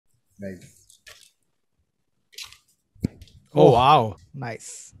Nice. Oh wow. Nice.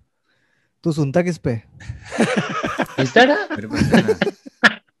 तू सुनता किस पे? Is that मेरे पास है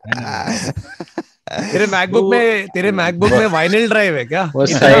ना। तेरे मैकबुक में वाइनिल ड्राइव है क्या? वो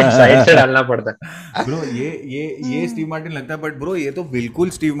साइड से डालना पड़ता है. Bro, ये स्टीव मार्टिन लगता है, but bro ये तो बिल्कुल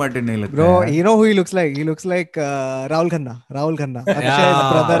स्टीव मार्टिन नहीं लगता Bro, है. you know who he looks like? He looks like Rahul Khanna. Akshay's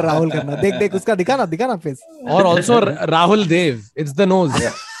brother Rahul Khanna. देख उसका दिखा ना face. और also Rahul Dev. It's the nose.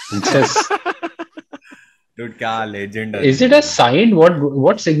 Just, Dude, क्या legend है. is it a signed?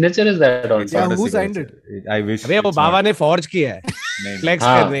 What signature is that on? It's Yeah, not a who signature. signed I wish. अबे वो it's Baba not. ने forge किया है नहीं, flex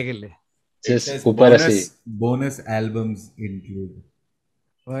हाँ. करने के लिए. It Just says ऊपर ऐसे. bonus albums include.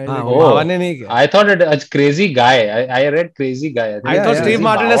 हाँ, वो Oh, बाबा ने नहीं किया. I thought it was crazy guy. I read crazy guy. I thought yeah, Steve yeah.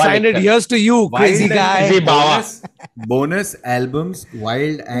 Martin has signed it. Here's to you, crazy Wild guy. and Crazy Bawa. bonus albums,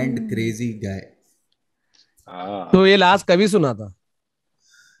 wild and crazy guy. तो ये last कभी सुना था?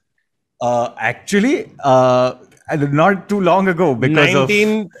 Actually, not too long ago because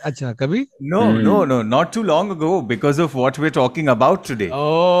 19 अच्छा कभी? no, not too long ago because of what we're talking about today.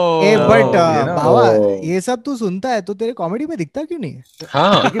 Oh. Uh but you know. बाबा Oh. ये सब तू सुनता है तो तेरे कॉमेडी में दिखता क्यों नहीं है?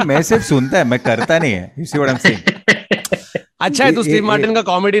 हाँ. लेकिन मैं सिर्फ सुनता है, मैं करता नहीं है. You see what I'm saying? अच्छा है तू स्टीव मार्टिन का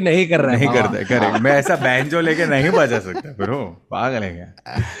कॉमेडी नहीं कर रहा है. नहीं करता, करेक्ट. मैं ऐसा बैंजो लेके नहीं बजा सकता ब्रो, पागल है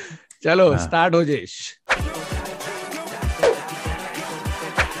क्या? चलो स्टार्ट हो जेश.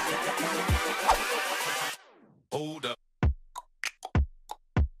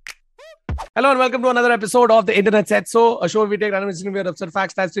 Hello and welcome to another episode of the Internet Set. So, a show where we take random incidents, we have absurd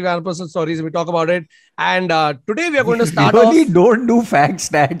facts, stats, trivia, and personal stories, and we talk about it. And today we are going to start Really off. don't do fact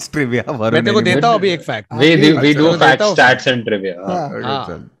stats trivia. Varun, मैं तेरे को anymore. देता हूँ अभी एक fact. We do अच्छा, facts, देता हूँ. stats and trivia.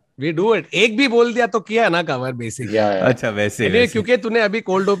 हाँ, we do it. एक भी बोल दिया तो किया ना कवर बेसिक. Yeah. अच्छा वैसे Anyway, क्योंकि तूने अभी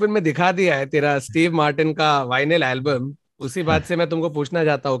कोल्ड ओपन में दिखा दिया है तेरा स्टीव मार्टिन का वाइनिल एल्बम, उसी बात से मैं तुमको पूछना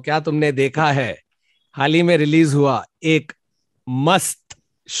चाहता हूँ, क्या तुमने देखा है हाल ही में रिलीज हुआ एक मस्त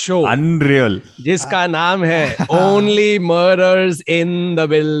शो Unreal. जिसका नाम है only murders in the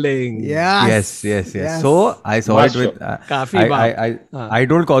building. Yes. So I saw Must it with. काफी I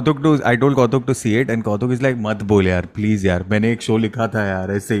told Kautuk to see it, and Kautuk is like, मत बोल यार, please यार. मैंने एक शो लिखा था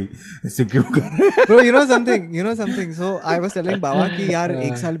यार, ऐसे क्यों कर रहे हैं? Bro, you know something. So I was telling बाबा कि यार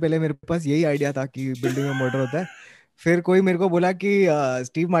एक साल पहले मेरे पास यही आइडिया था कि बिल्डिंग में मर्डर होता है. फिर कोई मेरे को बोला कि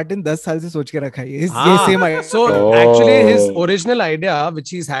स्टीव मार्टिन 10 साल से सोच के रखा है ये same idea. So actually his original idea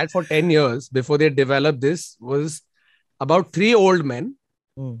which he's had for 10 years before they developed this was about 3 old men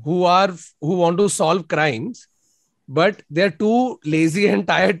who want to solve crimes but they're too lazy and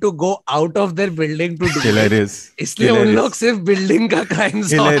tired to go out of their building to do it. Hilarious. इसलिए उन लोग सिर्फ building का crime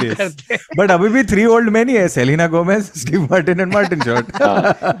solve करते हैं. But अभी भी 3 old men ही है, Selena Gomez, Steve Martin and Martin Short.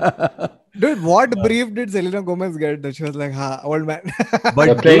 Dude, what brief did Selena Gomez get that she was like, old man?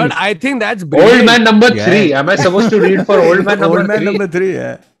 But But I think that's brilliant. Old man number Yeah. 3. Am I supposed to read for old man number old man 3? number 3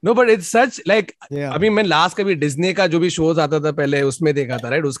 है. No, but it's such like Yeah. अभी मैं last कभी Disney का जो भी shows आता था पहले उसमें देखा था,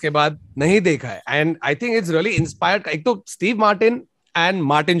 राइट? उसके बाद नहीं देखा है. And I think it's really inspired. एक तो Steve Martin and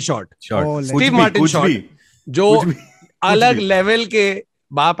Martin short. Short. Oh, कुछ स्टीव भी, मार्टिन कुछ शॉर्ट भी. जो कुछ भी, अलग भी. लेवल के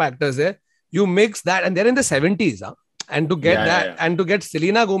बाप एक्टर्स है. You mix that and they're in the 70s, and to get and to get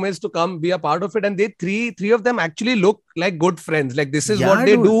Selena Gomez to come be a part of it, and they three of them actually look like good friends. Like this is what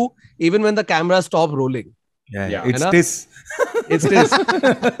they dude. do even when the cameras stop rolling. Yeah. है It's ना? this. It's this.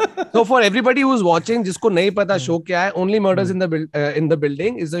 So for everybody who's watching, जिसको नहीं पता show क्या है, Only Murders in the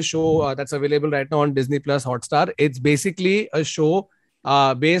Building is a show that's available right now on Disney Plus Hotstar. It's basically a show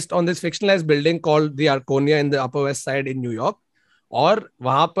based on this fictionalized building called the Arconia in the Upper West Side in New York. और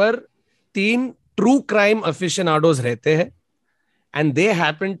वहां पर 3 true crime aficionados रहते हैं, and they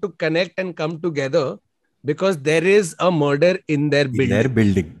happen to connect and come together because there is a murder in their In building. their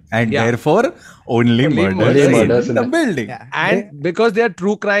building. And Yeah. therefore, only murders murders in in the building. Yeah. And because they are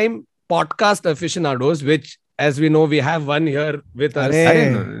true crime podcast aficionados, which as we know, we have one here with us. अरे,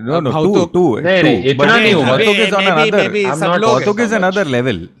 No, Kautuk. two. नहीं, इतना But नहीं होगा. Kautuk is on another. maybe I'm सब not- लोग हैं. Kautuk is so much. another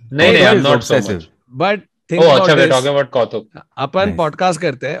level. नहीं, Kautuk I'm is not so obsessive. much. But think Oh, about अच्छा, we're this. talking about Kautuk. Upon Nice. Podcast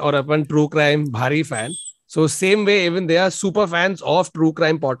करते हैं और अपन true crime भारी fan. So same way, even they are super fans of true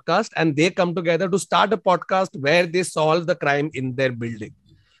crime podcast, and they come together to start a podcast where they solve the crime in their building.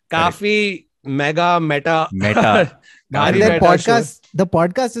 काफी mega meta. And भारी their meta podcast, the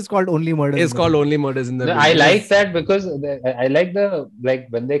podcast is called Only Murders. show. It's called Only Murders in the No, Building. I like that because I like the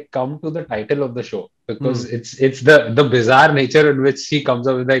when they come to the title of the show because it's the bizarre nature in which he comes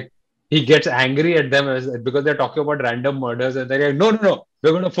up with, like he gets angry at them because they're talking about random murders and they're like, no,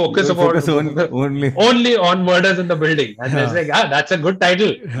 we're going to focus Focus about only. only on murders in the building. And it's like, that's a good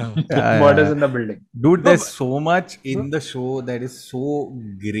title. Murders in the building. Dude, No, there's so much in the show that is so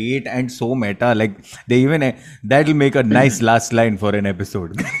great and so meta. Like they even that'll make a nice last line for an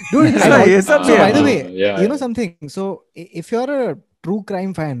episode. Dude, Yes, so by the way, yeah, you know yeah. something? So if you're a true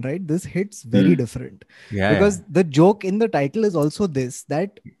crime fan, right, this hits very different. Yeah, Because the joke in the title is also this,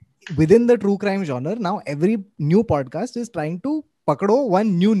 that within the true crime genre, now every new podcast is trying to pakdo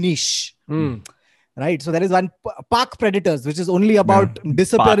one new niche. Right, so there is one park predators, which is only about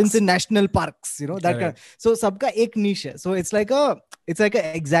disappearance Parks. in national parks. You know that kind of, so sabka ek niche hai. So it's like a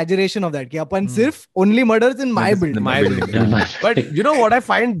exaggeration of that. Ki apan sirf only murders in my building. My building. But you know what I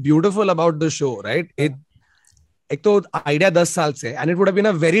find beautiful about the show, right? एक तो idea 10 साल से, and it would have been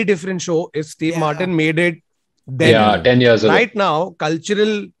a very different show if Steve Martin made it then. Yeah, 10 years ago. Right now,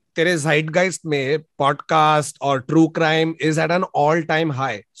 cultural तेरे zeitgeist में podcast or true crime is at an all-time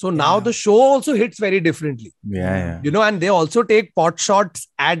high. So now the show also hits very differently. Yeah. You know, and they also take pot shots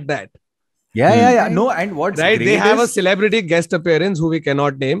at that. Yeah. No, and what's Right? great They have a is celebrity guest appearance who we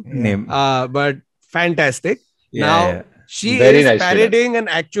cannot name. But fantastic. Now she Very is nice parodying an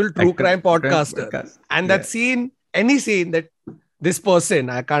actual true crime podcaster. And that scene, any scene that this person,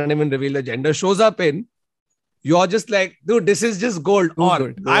 I can't even reveal the gender, shows up in, you're just like, dude, this is just gold.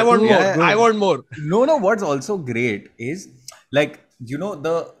 I want more. I want more. No, what's also great is like, you know,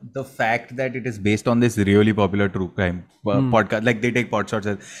 the fact that it is based on this really popular true crime podcast. Like they take pot shots,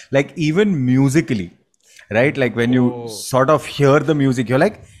 like even musically, right? Like when you sort of hear the music, you're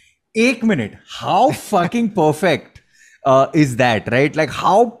like, 1 minute, how fucking perfect is that, right? Like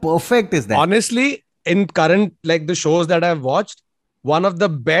how perfect is that? Honestly, in current, like the shows that I've watched, one of the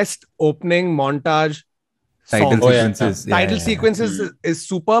best opening montage title songs. sequences. Title sequences is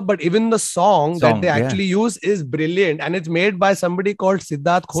super, but even the song that they actually use is brilliant, and it's made by somebody called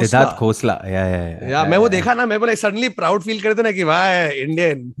Siddharth Khosla. Yeah. मैं वो देखा ना, मैं बोला suddenly proud feel करते ना कि वाह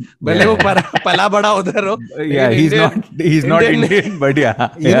Indian, भले वो पला बड़ा उधर हो. Yeah, he's not Indian, but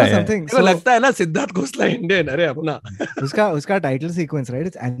yeah. You know something? So लगता है ना सिद्धार्थ खोसला Indian, अरे अपना. उसका title sequence, right?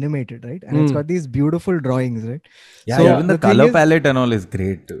 It's animated, right? And it's got these beautiful drawings, right? Yeah, so even the color palette and all is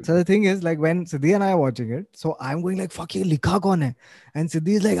great too. So the thing is, like when Siddhi and I are watching it, so I'm going like, fuck, ये लिखा कौन है? And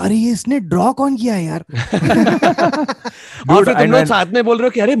Siddhi is like, अरे ये इसने draw कौन किया है यार? और फिर तुम लोग साथ में बोल रहे हो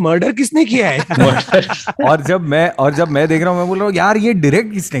कि अरे मर्डर किसने किया है? और जब मैं देख रहा हूँ, मैं बोल रहा हूँ यार ये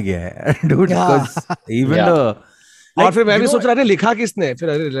डायरेक्ट किसने किया है? Dude, because even the और फिर मैं भी सोच रहा था लिखा किसने, फिर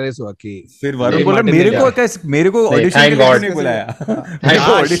अरे रियलाइज हुआ कि फिर वरुण बोला मेरे को ऑडिशन के लिए नहीं बुलाया.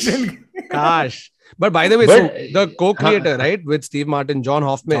 ऑडिशन काश. But by the way, so the co-creator, right, with Steve Martin, John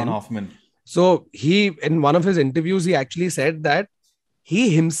Hoffman. So he, in one of his interviews, he actually said that he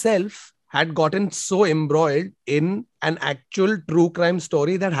himself had gotten so embroiled in an actual true crime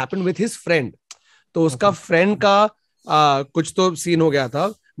story that happened with his friend. तो उसका friend का कुछ तो scene हो गया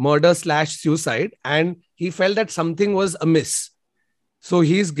था, murder/suicide, and he felt that something was amiss. So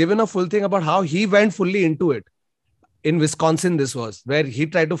he's given a full thing about how he went fully into it. In Wisconsin, this was where he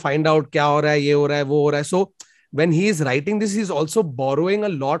tried to find out क्या हो रहा है, ये हो रहा है, वो हो रहा है. So when he is writing this, he's also borrowing a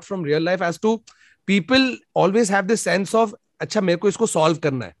lot from real life. As to people always have this sense of, अच्छा मेरे को इसको solve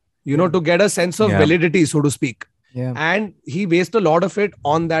करना है, you know, to get a sense of validity, so to speak. Yeah. And he based a lot of it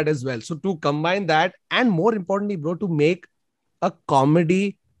on that as well. So to combine that, and more importantly, bro, to make a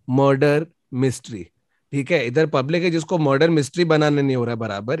comedy murder mystery. ठीक है, इधर public है जिसको murder mystery बनाने नहीं हो रहा है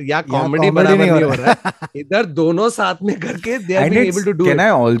बराबर, या कॉमेडी बराबर नहीं हो रहा है. इधर दोनों साथ में करके they are being able to do it. Can I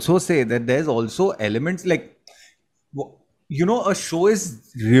also say that there's also elements like, you know, a show is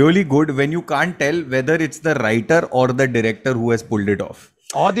really good when you can't tell whether it's the writer or the director who has pulled it off.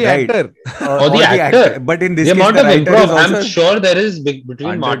 Or the actor. Or the actor. But in this the case, amount the of writer improv, is also... I'm sure there is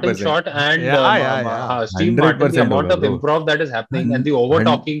between Martin 100%. Short and Steve 100% Martin, the amount of bro. improv that is happening and the over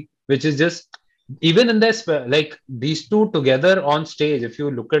talking, which is just, even in this, like these two together on stage, if you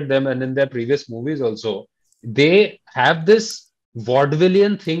look at them and in their previous movies also, they have this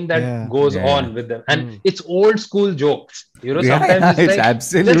vaudevillian thing that goes on with them, and it's old school jokes, you know. Sometimes it's like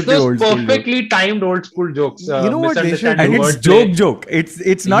absolutely those old school perfectly timed old school jokes. You know what they should do? And it's joke.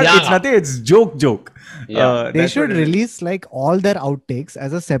 It's not it's nothing, it's joke. They should release like all their outtakes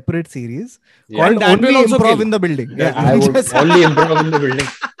as a separate series called Only Improv kill. in the Building. I would only improv in the building.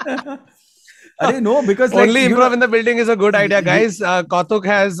 No, because only improv in the building is a good idea, guys. Kautuk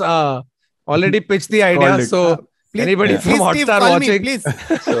has already pitched the idea, so Please, Anybody from please, Steve, Hotstar call me, watching? please.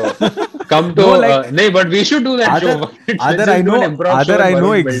 So come to No, like- no, but we should do that show. Other, Let's I just do know, an improv show other, in I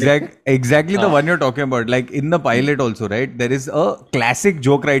know Varun's building. exactly the Ah. one you're talking about. Like in the pilot also, right? There is a classic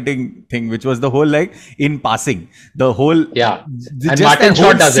joke writing thing, which was the whole like in passing, the whole Yeah. just And that Martin whole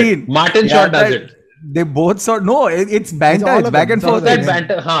Short does it. scene. Martin Short does it. They both sort no, it's banter, all it's of back them, and it's all forth. of them, That yeah.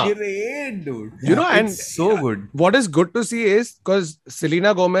 banter, huh? Great, dude. You know, and it's so good. what is good to see is because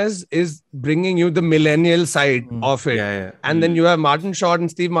Selena Gomez is bringing you the millennial side of it. Yeah, yeah. And then you have Martin Short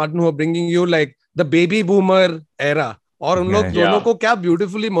and Steve Martin who are bringing you like the baby boomer era. और उन लोग Yeah. दोनों को क्या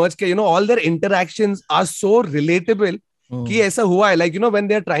beautifully merge किया. You know, all their interactions are so relatable कि ऐसा हुआ है. Like, you know, when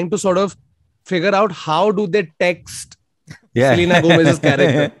they're trying to sort of figure out how do they text Yeah. Selena Gomez's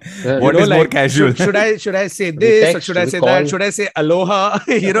character. What is more casual? Should I say this? Or text, should I we say call. that? Should I say aloha?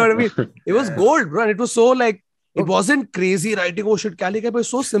 You know what I mean? It was gold, bro. And it was so like, it wasn't crazy writing. Oh shit, क्या लिखा है? But it was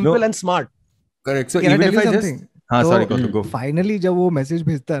so simple No. and smart. Correct. So Can I even tell if you I just something? हाँ, तो sorry, go. Finally, जब वो message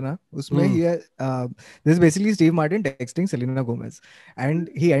भेजता है ना, उसमें this is basically Steve Martin texting Selena Gomez, and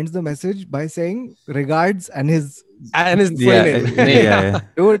he ends the message by saying regards and his And his full Yeah, name. yeah.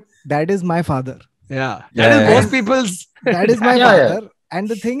 dude, that is my father. Yeah. Yeah. That is most people's. That is my Yeah, yeah. father. And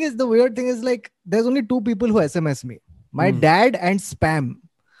the thing is, the weird thing is like, there's only two people who SMS me: my Hmm. dad and spam.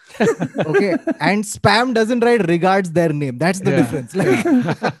 Okay, and spam doesn't write regards their name. That's the Yeah. difference.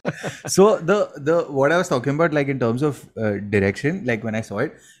 Like, So the what I was talking about, like in terms of direction, like when I saw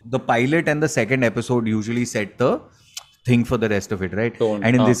it, the pilot and the second episode usually set the thing for the rest of it, right? Tone,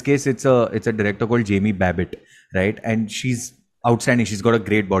 And in this case, it's a director called Jamie Babbitt, right? And she's outstanding. She's got a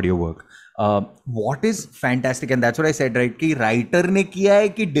great body of work. What is fantastic, and that's what I said, right? कि writer ने किया है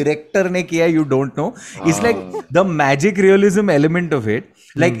कि director ने किया है, you don't know. It's like the magic realism element of it,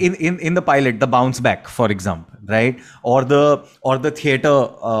 like in the pilot, the bounce back, for example, right? Or the theater,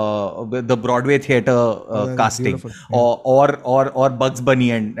 the Broadway theater casting, beautiful. or Bugs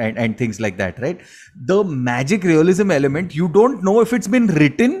Bunny and things like that, right? The magic realism element, you don't know if it's been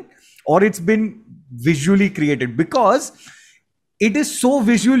written or it's been visually created, because it is so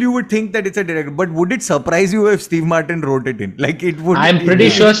visual, you would think that it's a director. But would it surprise you if Steve Martin wrote it in? Like it would. I'm pretty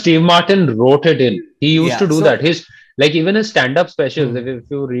sure Steve Martin wrote it in. He used Yeah, to do so- that. His like even his stand-up specials. If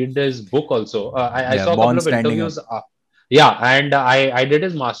you read his book also, I Yeah, saw a Born couple of Standing interviews. Yeah, and I did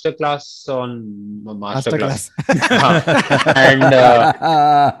his masterclass on masterclass, and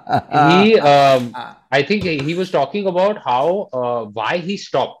he I think he was talking about how why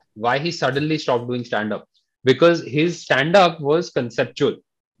he suddenly stopped doing stand-up, because his stand-up was conceptual.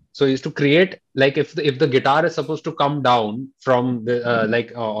 So he used to create, like if the guitar is supposed to come down from the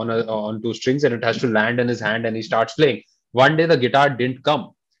on two strings and it has to land in his hand and he starts playing. One day the guitar didn't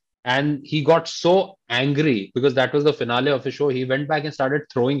come, and he got so angry because that was the finale of his show. He went back and started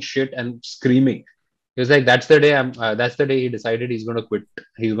throwing shit and screaming. He was like, "That's the day that's the day he decided he's going to quit.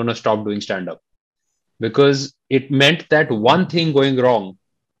 He's going to stop doing stand-up, because it meant that one thing going wrong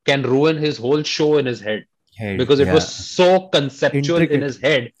can ruin his whole show in his head." Because it was so conceptual Intricate. in his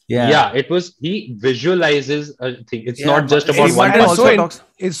head. Yeah. It was, he visualizes a thing. It's Yeah, not just but about Steve one Martin person. also talks.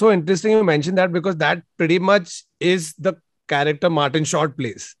 It's so interesting you mentioned that, because that pretty much is the character Martin Short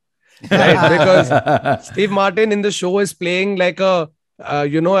plays. Right? Because Steve Martin in the show is playing like a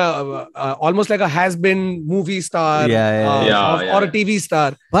almost like a has-been movie star, or a TV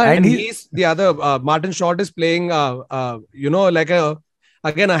star. but And he- he's the other Martin Short is playing like a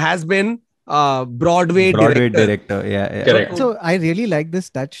has-been Broadway director. Yeah. Correct. so I really like this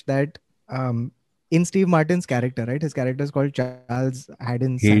touch that in Steve Martin's character, right? His character is called Charles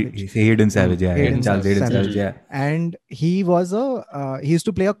Haddon Savage. Hayden Savage, yeah. Hayden Charles Hayden Savage. Savage, yeah. And he was he used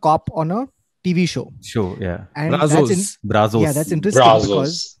to play a cop on a TV show. Sure, yeah. And Brazos. Brazos. yeah, that's interesting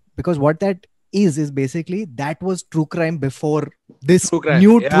Brazos. because what that is basically that was true crime before this True crime.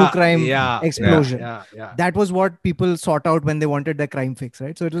 new Yeah, true crime yeah, explosion. Yeah. That was what people sought out when they wanted their crime fix,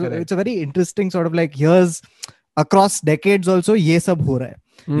 right? So Correct. it's a very interesting sort of like, here's across decades also ye sab ho raha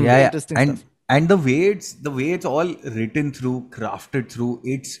hai. Yeah. Interesting And stuff. and the way it's all written through, crafted through,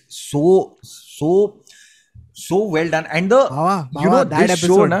 it's so well done. And the Bhava, that this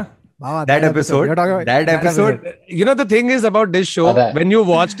show, episode. na, Bhava, that episode, You're talking about that episode. You know, the thing is about this show, That. when you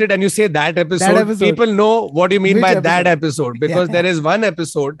watched it and you say that episode, episode. people know what you mean Which by episode? that episode, because Yeah. there is one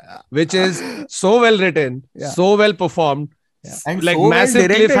episode which is so well written, Yeah. so well performed, And like so well massive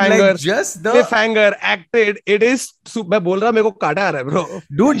directed, cliffhanger, like just the cliffhanger, acted. It is, मैं बोल रहा मेरे को काटा आ रहा है, bro.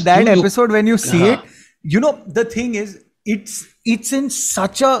 dude, that You- episode when you see Yeah. it, you know, the thing is, it's in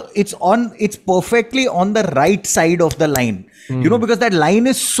such a, it's perfectly on the right side of the line, you know, because that line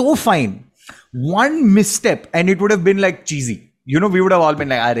is so fine. One misstep and it would have been like cheesy, we would have all been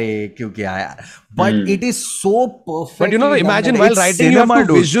like, "Arey, kyun kiya hai?" But it is so perfect. But imagine while writing, you have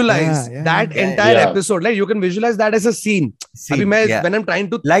to visualize that entire episode. Like you can visualize that as a scene. When I'm trying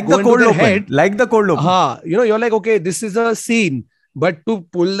to like go the cold into their open, head, like the cold open. you're like, okay, this is a scene, but to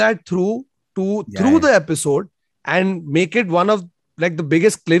pull that through the episode and make it one of like the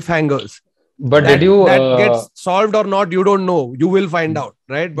biggest cliffhangers. But that gets solved or not, you don't know. You will find out,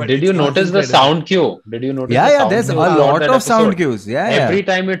 right? But did you notice the sound cue? Did you notice? Yeah, there's a lot of sound cues. Every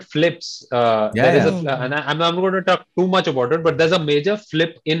time it flips, there is and I'm not going to talk too much about it, but there's a major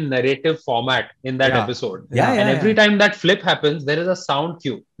flip in narrative format in that episode. And every time that flip happens, there is a sound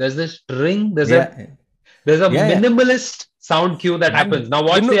cue. There's this ring. There's a minimalist sound cue that happens. Now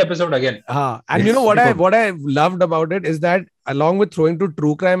watch the episode again. And you know what I loved about it is that along with throwing to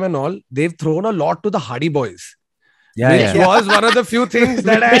true crime and all, they've thrown a lot to the Hardy Boys. Which was one of the few things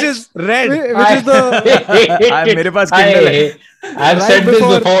that I just read. I've said this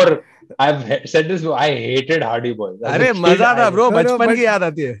before. I hated Hardy Boys. Arey, maza tha bro. Bachpan ki yaad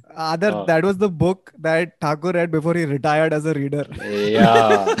aati hai. That was the book that Thakur read before he retired as a reader.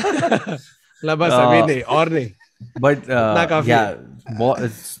 Yeah. Labas abhi nahi aur nahi. But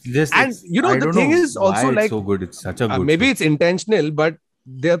it's just, and the thing is also like so good. It's such a good. Maybe it's intentional, but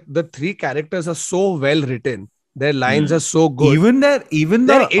the three characters are so well written. Their lines are so good. Even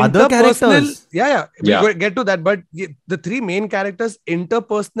the other characters. We'll get to that. But the three main characters'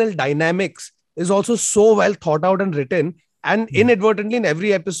 interpersonal dynamics is also so well thought out and written. And inadvertently, in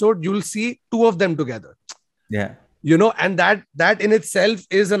every episode, you'll see two of them together. Yeah. And that in itself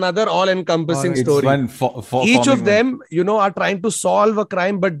is another all-encompassing story. Each of them, are trying to solve a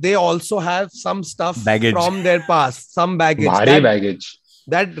crime, but they also have some stuff from their past, some baggage. Baggage.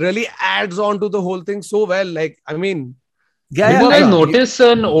 That really adds on to the whole thing so well. Like, I mean... You guys notice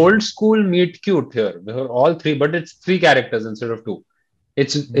an old school meet cute here. We are all three, but it's three characters instead of two.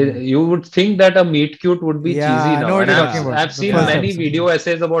 You would think that a meet cute would be cheesy now. And I've seen many video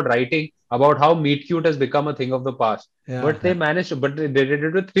essays about writing about how meet cute has become a thing of the past. But they did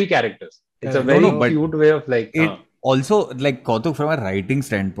it with three characters. It's a very cute way of like... It also, like, Kautuk, from a writing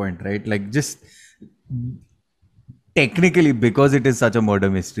standpoint, right? Like, just... Technically, because it is such a murder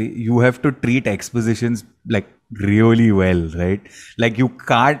mystery, you have to treat expositions like really well, right? Like you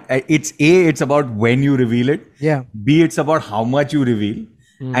can't, it's about when you reveal it. Yeah. B, it's about how much you reveal.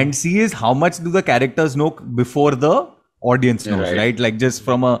 And C is how much do the characters know before the audience knows, right? Like just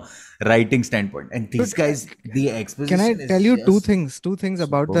from a writing standpoint. And these guys, the exposition. Can I tell you two things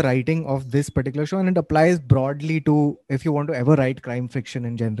about the writing of this particular show? And it applies broadly to if you want to ever write crime fiction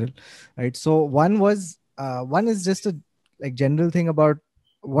in general, right? So one is just a like general thing about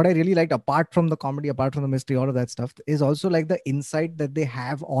what I really liked, apart from the comedy, apart from the mystery, all of that stuff, is also like the insight that they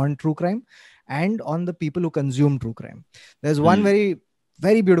have on true crime and on the people who consume true crime. There's one very,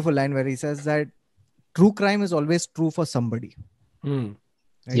 very beautiful line where he says that true crime is always true for somebody. Right?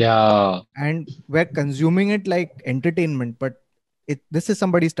 Yeah. And we're consuming it like entertainment, but this is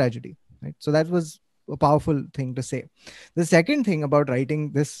somebody's tragedy. Right? So that was a powerful thing to say. The second thing about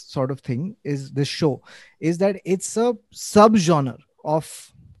writing this sort of thing is this show is that it's a subgenre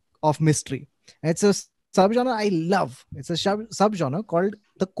of mystery. It's a subgenre I love. It's a subgenre called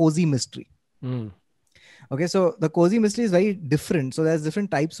the cozy mystery. Okay, so the cozy mystery is very different. So there's different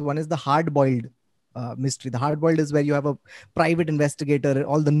types. One is the hard-boiled mystery. The hard-boiled is where you have a private investigator.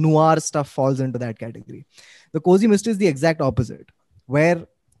 All the noir stuff falls into that category. The cozy mystery is the exact opposite, where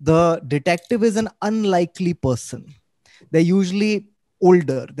the detective is an unlikely person. They're usually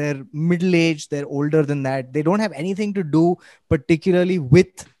older. They're middle-aged. They're older than that. They don't have anything to do particularly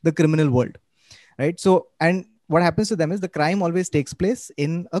with the criminal world, right? So, and what happens to them is the crime always takes place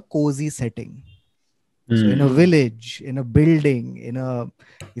in a cozy setting. So in a village, in a building, in a,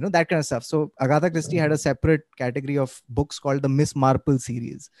 that kind of stuff. So Agatha Christie had a separate category of books called the Miss Marple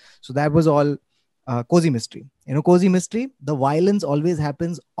series. So that was all cozy mystery. In a cozy mystery, the violence always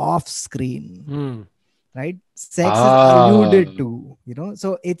happens off screen, right? Sex is alluded to,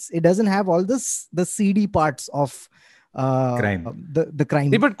 so it doesn't have all the seedy parts of crime. The crime.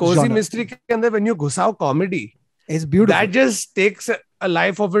 But cozy genre. mystery ke andar when you ghusao comedy, it's beautiful. That just takes a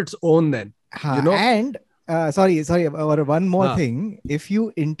life of its own then. And sorry, one more thing. If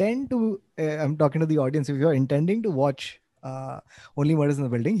you intend to, I'm talking to the audience, if you're intending to watch Only Murders in the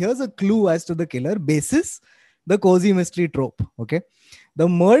Building, here's a clue as to the killer basis the cozy mystery trope. Okay, the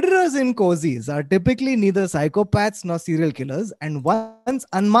murderers in cozies are typically neither psychopaths nor serial killers, and once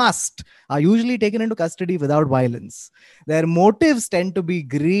unmasked are usually taken into custody without violence. Their motives tend to be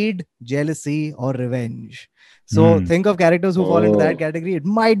greed, jealousy, or revenge. So think of characters who fall into that category. It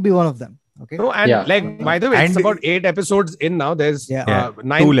might be one of them. Okay. No, and Yeah. like by the way, it's And- about 8 episodes in now. There's Yeah.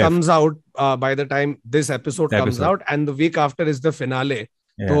 9 2 left. comes out by the time this episode comes Episode. out, and the week after is the finale.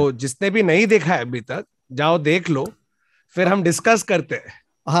 Yeah. तो जिसने भी नहीं देखा है अभी तक जाओ देख लो, फिर हम डिस्कस करते हैं.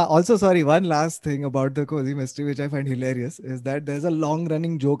 Also, sorry, one last thing about the cozy mystery, which I find hilarious, is that there's a long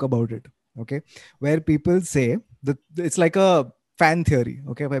running joke about it. Okay. Where people say that it's like a fan theory.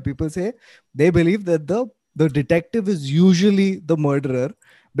 Okay. Where people say they believe that the detective is usually the murderer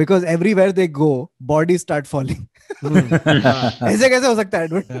because everywhere they go, bodies start falling. ऐसे कैसे हो सकता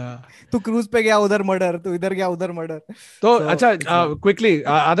है? तू cruise पे गया उधर murder, तू इधर गया उधर मर्डर. तो अच्छा, quickly,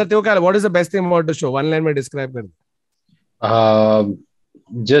 आदित्य क्या? What is the best thing about the show? One line में describe कर.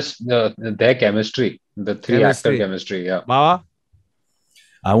 Just their chemistry, the three actor chemistry. Yeah. Baba?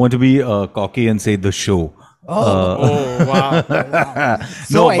 I want to be cocky and say the show. Oh wow.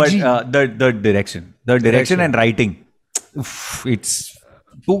 So No, but edgy. the direction and writing, it's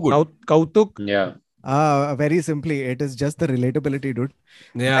too good. Kautuk? Yeah. Very simply, it is just the relatability, dude.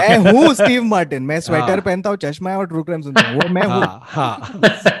 Yeah. मैं हूँ Steve Martin, मैं sweater पहनता हूँ, चश्मा और true crime सुनता हूँ, वो मैं हूँ.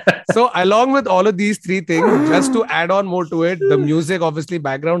 So along with all of these three things, just to add on more to it, the music, obviously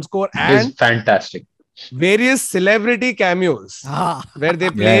background score, It's and fantastic. various celebrity cameos हाँ. where they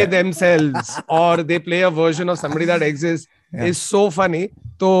play Yeah. themselves or they play a version of somebody that exists is so funny.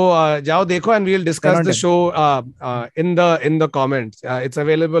 So jao dekho and we'll discuss Cannot the tell. show in the comments. It's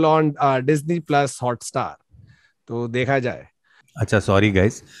available on Disney Plus Hotstar. तो देखा जाए. अच्छा sorry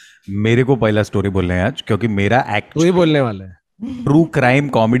guys, मेरे को पहला story बोलना है आज क्योंकि मेरा एक्ट तू ही बोलने वाला है. ट्रू क्राइम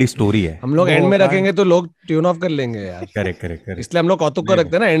कॉमेडी स्टोरी है. हम लोग एंड में रखेंगे तो लोग ट्यून ऑफ कर लेंगे यार. करेक्ट इसलिए हम लोग कौतुक को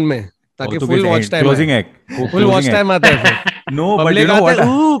रखते हैं ना एंड में, ताकि Kautuk full is watch end, time closing act. Full watch time आता है. No, but Public you know आता what? है,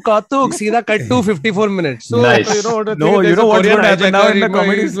 ooh, कौतुक सीधा cut to 54 minutes. So Nice. you know what? No, you know what's going to happen now in the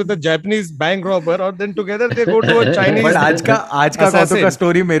comedy is with a Japanese bank robber, or then together they go to a Chinese. But आज का कौतुक का assassin.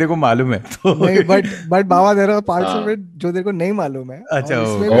 Story मेरे को मालूम है. तो नहीं, but Baba there are parts of it जो तेरे को नहीं मालूम है. अच्छा, और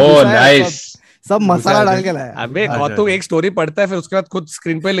इसमें भी Oh, घुसा है, nice. सब मसाला डाल के लाया. अबे कौतुक एक स्टोरी पढ़ता है, फिर उसके बाद खुद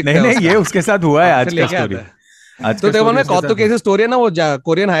स्क्रीन पे लिखता है. नहीं ये उसके साथ हुआ है आज फिर का लेके आता स्टोरी. है. आज तो का देखो story मैं उसके कौतुक साथ- ऐसी स्टोरी है ना, वो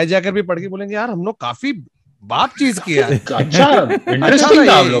कोरियन हाईजैकर भी पढ़ के बोलेंगे यार हम लोग काफी बाप चीज किया है. अच्छा, अच्छा इंटरेस्टिंग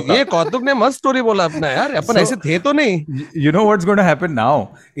था आप था लोग ये कौतुक ने मस्त स्टोरी बोला अपना यार, अपन ऐसे थे तो नहीं. You know what's going to happen now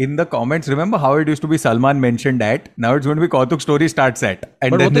in the comments? Remember how it used to be Salman mentioned at? Now it's going to be Kautuk story starts at.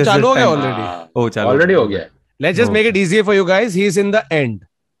 And But वो तो there's चालू हो this गया time- already. Oh, चालू already हो गया. Let's just make it easier for you guys. He's in the end.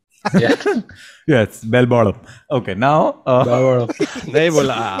 Yeah. Yes, bell bottom. Okay, now नहीं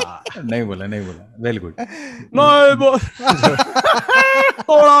बोला. नहीं बोला. Well good. नहीं बोला.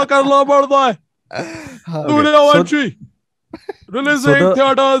 थोड़ा करना पड़ता है. तूने so- Releasing the-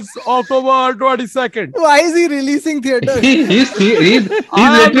 theaters October 22nd. Why is he releasing theater? He's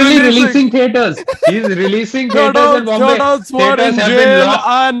literally releasing theaters. He's releasing theaters in Bombay. Theaters were in Theaters have been jail locked.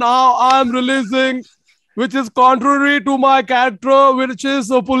 and now I'm releasing, which is contrary to my character, which is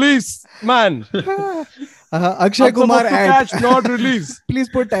a policeman. Akshay I'm Kumar supposed to at. catch, not release. Please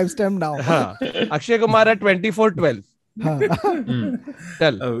put timestamp now. Akshay Kumar at 24/12.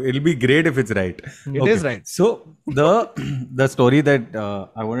 Tell. It'll be great if it's right. It is right. So the story that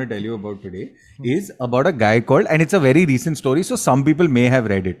I want to tell you about today is about a guy called, and it's a very recent story, so some people may have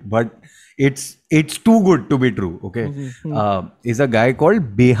read it, but it's too good to be true. Okay, is a guy called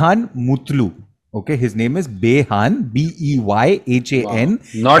Behan Mutlu. Okay, his name is Behan, Beyhan.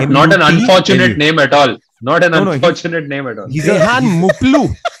 Not an unfortunate name at all. Not an No, he- unfortunate name at all. He's a Behan Muplu.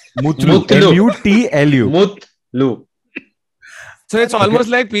 Mutlu. Mutlu. Mutlu. Mutlu. So it's almost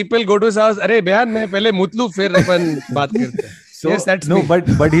like people go to his house. अरे बयान मैं पहले Mutlu फिर अपन बात करते हैं. So, Yes, that's no, me.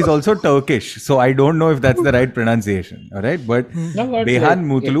 but he's also Turkish, so I don't know if that's the right pronunciation. All right, but No, but Behan like,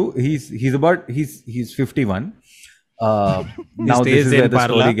 Mutlu, he's 51. Now stays this is in where the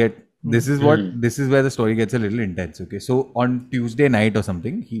Parla. story this is where the story gets a little intense. Okay, so on Tuesday night or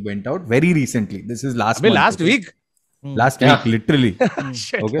something, he went out very recently. This is last अबे month, last okay? week. Last Yeah. week, literally.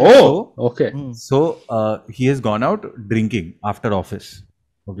 Shit. Okay, Oh, okay. so he has gone out drinking after office.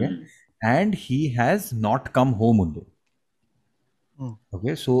 Okay, and he has not come home, Undu.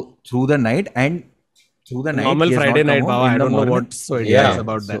 Okay, so through the night Normal he has Friday not come night, home Baba. in I the don't know morning. what's so intense Yeah.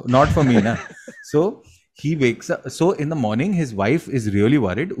 about So, that. not for me, na. So he wakes up. So in the morning, his wife is really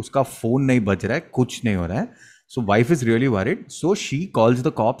worried. उसका phone नहीं बज रहा है, कुछ नहीं हो रहा है. So wife is really worried. So she calls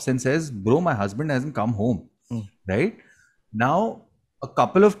the cops and says, "Bro, my husband hasn't come home." Right now, a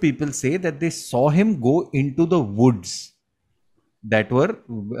couple of people say that they saw him go into the woods that were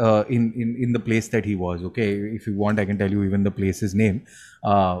in the place that he was. Okay, if you want, I can tell you even the place's name.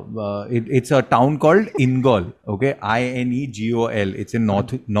 It's a town called Ingol. Okay, Inegol. It's in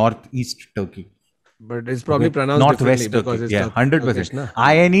northeast Turkey. But it's probably pronounced Northwest differently because Turkey. it's Yeah, 100%. Turkish, na?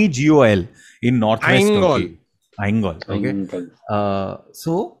 INEGOL in Northwest Aingol. Turkey. Aingol. Okay. Aingol.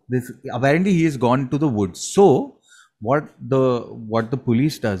 So this apparently he has gone to the woods. So what the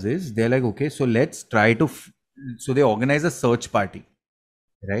police does is they're like, okay, so let's try to. So they organize a search party,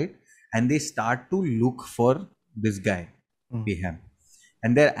 right? And they start to look for this guy, Beham,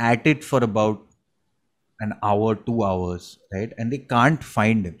 and they're at it for about an hour, 2 hours, right? And they can't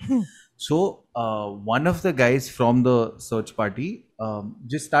find him. So one of the guys from the search party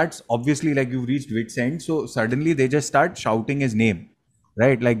just starts, obviously, like you've reached wit's end, so suddenly they just start shouting his name,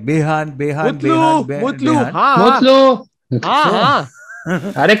 right? Like Behan, Behan, Mutlu, Behan, Mutlu. Behan. हाँ, Mutlu हाँ.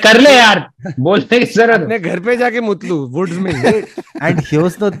 अरे कर ले यार बोलने की जरूरत अपने घर पे जाके मुतलू वुड्स में. And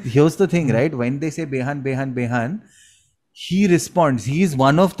here's the thing, right? When they say Behan, Behan, Behan, he responds. He is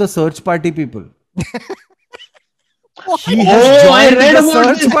one of the search party people. He has I joined read the about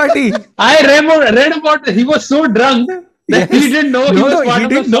search this. party. I read about he was so drunk that he didn't know he was part of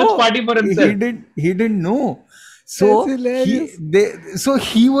the search party for himself. He didn't know. So That's hilarious.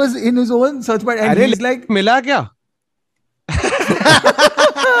 he was in his own search party, and अरे he's like, मिला क्या?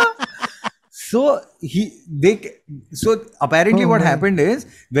 so apparently what happened is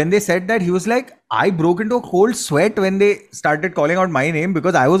when they said that, he was like, I broke into a cold sweat when they started calling out my name,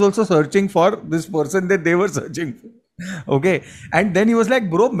 because I was also searching for this person that they were searching for. Okay, and then he was like,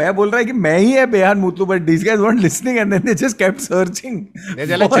 bro, मैं बोल रहा है कि मैं ही है बेहान Mutlu, but these guys weren't listening, and then they just kept searching.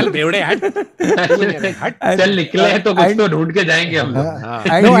 चल बेवड़े हट. चल निकले हैं तो कुछ तो ढूंढ के जाएंगे हम लोग.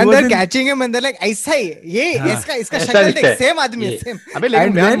 And No, he and was they're in- catching him and they're like, ऐसा ही ये इसका ऐसा शक्ल दिखता देख, है. सेम आदमी है, सेम. अबे लेकिन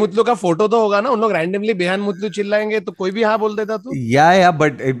And बेहान then- मुतलू का फोटो तो होगा ना, उन लोग रैंडमली बेहान मुतलू चिल्लाएंगे तो कोई भी हाँ बोल देता तू. Yeah,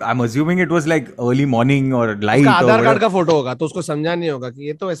 but I'm assuming it was like early morning or light. उसका or आधार कार्ड whatever. का फोटो होगा तो उसको समझा नहीं होगा कि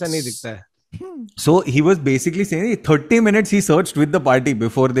ये तो ऐसा नहीं दिखता है. So he was basically saying 30 minutes he searched with the party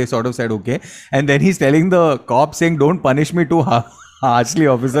before they sort of said okay, and then he's telling the cop saying, don't punish me too harshly,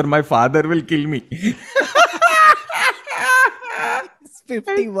 officer, my father will kill me. It's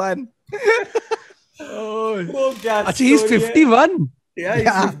 51. अच्छा, he's 51. Yeah,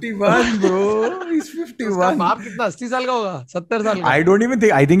 he's 51, bro. He's उसका 51. बाप कितना 80 साल का होगा, 70 साल का. I don't even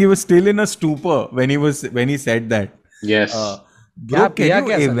think. I think he was still in a stupor when he said that. Yes. Bro, क्या can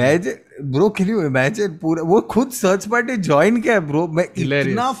you imagine? Bro, can you imagine? पूरा वो खुद सर्च पार्टी ज्वाइन किया है, bro. मैं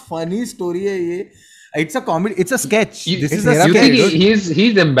इतना funny story है ये. It's a comedy. It's a sketch. This is a You sketch. think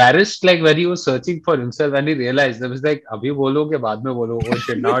he's embarrassed like when he was searching for himself and he realized it was like अभी बोलो के बाद में बोलो. Oh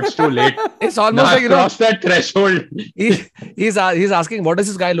shit! Now it's too late. It's Now almost like, I've crossed that threshold. he's asking, what does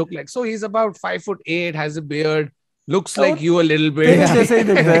this guy look like? So he's about 5'8", has a beard, looks like you a little bit. जैसे ही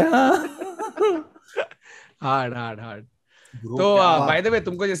दिखता है. हाँ. hard. तो by the way,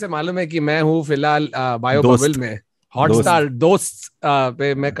 तुमको जैसे मालूम है कि मैं हूँ फिलहाल बायो बबल में, हॉटस्टार दोस्त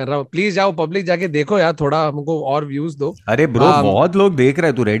पे मैं कर रहा हूँ. प्लीज जाओ, पब्लिक जाके देखो यार, थोड़ा हमको और व्यूज दो. अरे ब्रो, बहुत लोग देख रहे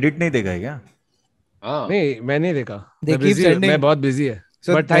हैं. तू रेडिट नहीं देखा है क्या? नहीं, मैं नहीं देखा. They keep sending. मैं बहुत बिजी है.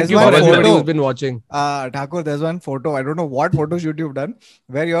 So But thank there's you for one everybody photo. who's been watching. Thakur, there's one photo. I don't know what photo shoot you've done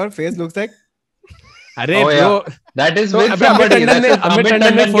where your face looks like. अरे Oh, bro, yeah. That is तो with अबे Amit somebody. Tandon ने That's Amit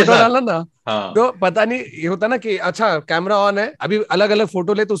Tandon ने के photo साथ. डाला ना, हाँ. तो पता नहीं ये होता ना कि अच्छा कैमरा ऑन है, अभी अलग अलग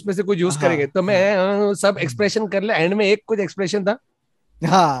फोटो ले तो उसमें से कुछ यूज करेंगे, तो मैं सब एक्सप्रेशन कर ले, एंड में एक कुछ एक्सप्रेशन था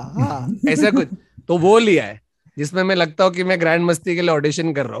हाँ. ऐसा कुछ, तो वो लिया है जिसमें मैं लगता हूँ कि मैं ग्रैंड मस्ती के लिए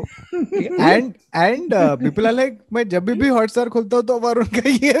ऑडिशन कर रहा हूँ. And people are like, मैं जब भी हॉटस्टार खोलता हूँ तो वरुण का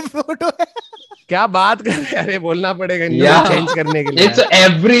ये फोटो है. क्या बात कर रहे हैं? अरे बोलना पड़ेगा Yeah. चेंज करने के लिए. It's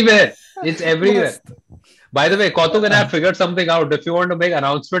everywhere. It's everywhere. By the way, Kautuk and I have figured something out. If you want to make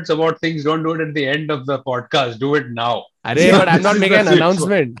announcements about things, don't do it at the end of the podcast. Do it now. अरे but I'm not This is making an the sweet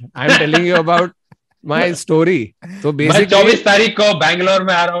announcement. I'm telling you about my story. So मैं basically 24 तारीख को बैंगलोर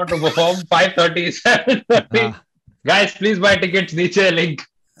में आ रहा हूँ to perform 5:30 7:30. Guys, please buy tickets. नीचे link.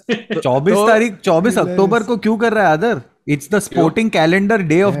 24 अक्टूबर को क्यों कर रहा है other? It's the sporting calendar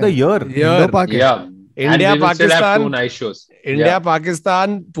day of the year. Yeah. India And we will still have Pakistan, 2 nice shows. India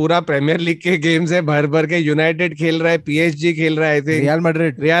Pakistan पूरा प्रीमियर लीग के गेम्स है, भर भर के. यूनाइटेड खेल रहा है, पीएसजी खेल रहा है, I think Real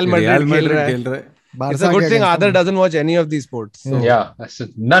Madrid. Real Madrid खेल रहा है. खेल रहा है. It's a good thing Adar doesn't watch any of these sports. So, Yeah.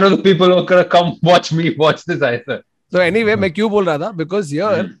 None of the people who are gonna come watch me watch this either. so anyway, मैं क्यों बोल रहा था? Because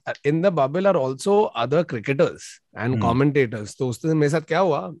here in the bubble are also other cricketers and commentators. तो उस दिन मेरे साथ क्या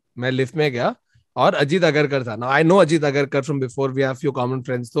हुआ, मैं लिफ्ट में गया और अजीत अगरकर था. Now I know Ajit Agarkar from before, we have few common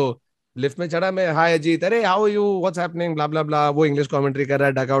friends. तो लिफ्ट में चढ़ा मैं, हाय अजीत, अरे how are you, what's happening, ब्ला ब्ला ब्ला. वो इंग्लिश कमेंट्री कर रहा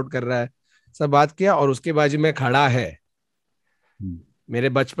है, डक आउट कर रहा है, सब बात किया. और उसके बाजू में खड़ा है मेरे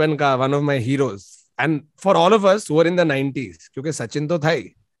बचपन का one of my heroes, and for all of us who were in the 90s, क्योंकि सचिन तो था ही,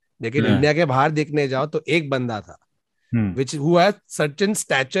 लेकिन इंडिया के बाहर देखने जाओ तो एक बंदा था who has certain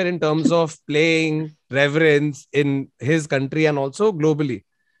stature in terms of playing, reverence in his country and also globally,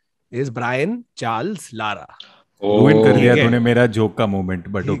 is Brian Charles Lara. Ruin कर दिया ठीक है। तूने मेरा जोक का मोमेंट,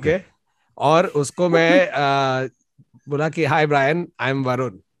 बट ठीक ओके. है, और उसको मैं बोला कि हाय ब्रायन, आई एम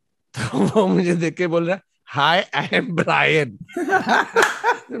वरुण. तो वो मुझे देख के बोल रहा है हाय, आई एम ब्रायन.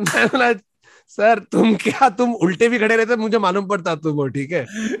 मैं बोला सर तुम उल्टे भी खड़े रहते मुझे मालूम पड़ता तुम हो. ठीक है,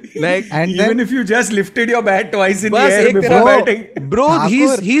 like And Even then if you just lifted your bat twice in the बस air एक before batting. bro,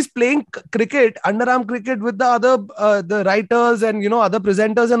 Thakur. he's playing cricket, underarm cricket with the other the writers and you know other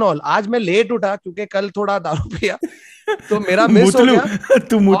presenters and all. आज मैं late उठा क्योंकि कल थोड़ा दारू पिया तो मेरा मिस हो मुतलू, गया.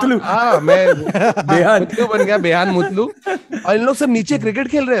 तू मुतलू. हाँ, मैं बेहान. मुतलू बन गया, बेहान मुतलू. और इन लोग सब नीचे क्रिकेट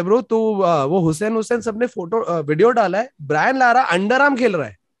खेल रहे हैं ब्रो. तो वो हुसैन सबने फोटो वीडियो डाला है, ब्रायन लारा अंडरआर्म खेल रहा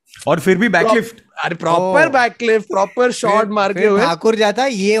है और फिर भी बैकलिफ्ट. अरे प्रॉपर बैकलिफ्ट, प्रॉपर शॉट मार के हुए. ठाकुर जाता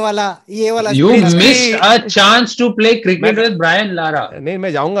ये वाला You missed a chance to play cricket with Brian Lara. नहीं,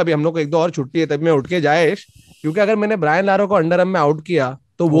 मैं जाऊंगा अभी, हम लोग को 1-2 और छुट्टी है तभी मैं उठ के जाए, क्योंकि अगर मैंने ब्रायन लारा को अंडरआर्म में आउट किया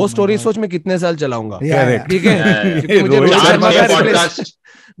तो वो स्टोरी सोच में कितने साल चलाऊंगा. ठीक है, क्योंकि मुझे रोहित शर्मा का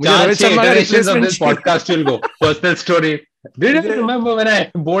Iterations of this podcast will go. Personal story. Did you remember when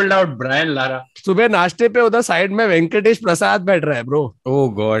I bowled out Brian Lara? सुबह नाश्ते पे उधर साइड में वेंकटेश प्रसाद बैठ रहा है ब्रो.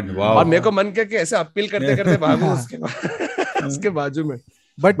 ओह गॉड, वाओ. और मेरे को मन किया कि ऐसे अपील करते करते भागूं उसके बाजू में.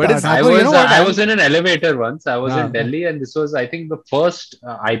 But I was in an elevator once. I was in Delhi, and this was, I think, the first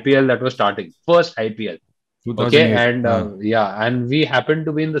IPL that was starting. First IPL. Okay, and and we happened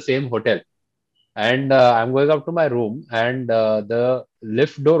to be in the same hotel. And I'm going up to my room, and the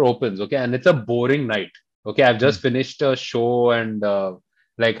lift door opens. Okay, and it's a boring night. Okay, I've just finished a show and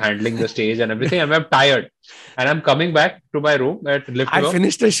like handling the stage and everything, and I'm tired. And I'm coming back to my room at lift door. I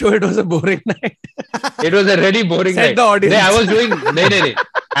finished the show. It was a boring night. It was a really boring night. The audience. I was doing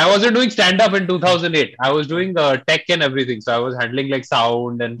I wasn't doing stand-up in 2008. I was doing tech and everything. So I was handling like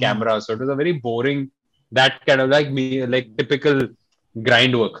sound and camera. So it was a very boring, that kind of like typical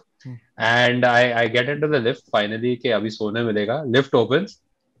grind work. And I get into the lift finally. Ke abhi sone milega. Lift opens,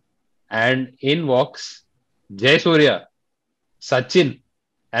 and in walks Jay Surya, Sachin,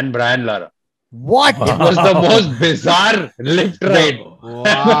 and Brian Lara. What? It was the most bizarre lift ride.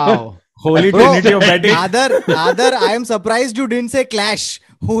 Wow. Holy Trinity of batting. Other, I am surprised you didn't say Clash.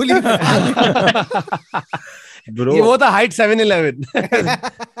 Holy Bro. ये वो था height 7-11.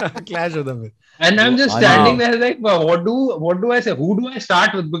 Clash होता फिर. And I'm just standing there like, well, what do I say? Who do I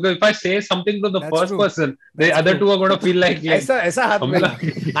start with? Because if I say something to the first person, the other two are going to feel like ऐसा हाथ में.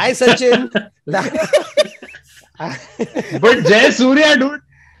 Hi Sachin. But Jay Surya, dude.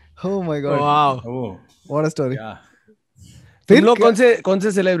 Oh my god. Wow. Oh, What a story. yeah. तुम लोग कौन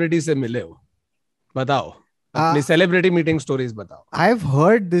से celebrity से मिले हो? बताओ. अपनी सेलिब्रिटी मीटिंग स्टोरीज बताओ. I've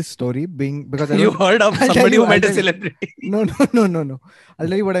heard this story because You heard of somebody who met a celebrity? No. I'll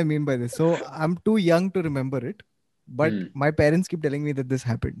tell you what I mean by this. So I'm too young to remember it, but my parents keep telling me that this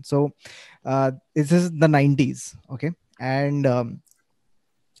happened. So this is the 90s, okay? And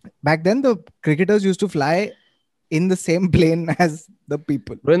back then the cricketers used to fly in the same plane as the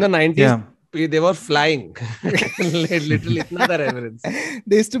people. Bro, in the 90s, they were flying. Literally, it's not a reference.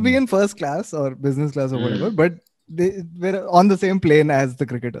 They used to be in first class or business class or whatever, but they were on the same plane as the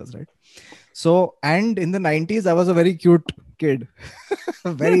cricketers, right? So, and in the 90s, I was a very cute kid,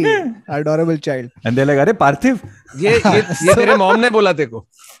 a very adorable child. And they're like, "Arey Parthiv." ये तेरे mom ने बोला तेरे को.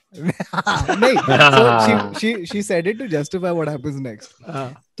 So she said it to justify what happens next.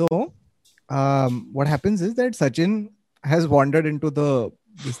 So, what happens is that Sachin has wandered into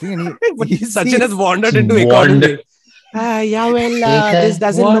this thing, and Sachin has wandered into economy. This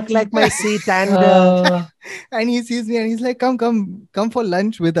doesn't look like my seat, and and he sees me and he's like, come for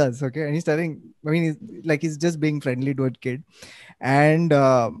lunch with us, okay? And he's telling, he's just being friendly to a kid, and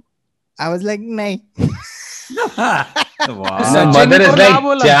I was like, nahi. Wow. Mother is like,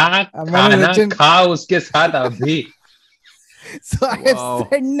 kya khana kha uske saath abhi. So I have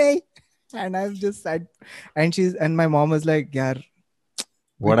said nahi, and I've just said, and my mom was like, yaar.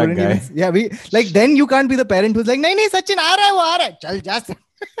 What a guy. Then you can't be the parent who's like, nahi, Sachin aa raha hai, wo aa raha hai. Chal, ja.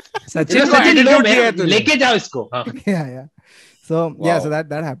 Sachin, leke jao isko. Yeah. So, so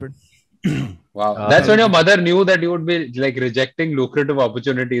that happened. Wow. That's when your mother knew that you would be like rejecting lucrative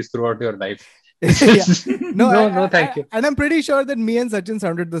opportunities throughout your life. No, thank you. And I'm pretty sure that me and Sachin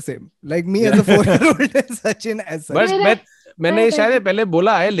sounded the same. Like me as a 4-year-old and Sachin as Sachin. But मैंने शायद पहले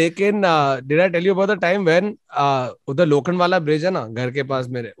बोला है, लेकिन did I tell you about the time when उधर Lokhandwala bridge है ना घर के पास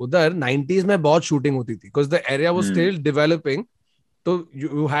मेरे, उधर 90s में बहुत शूटिंग होती थी because the area was still developing. तो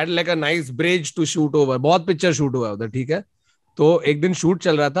you had like a nice bridge to shoot over. बहुत पिक्चर शूट हुआ उधर, ठीक है? तो एक दिन शूट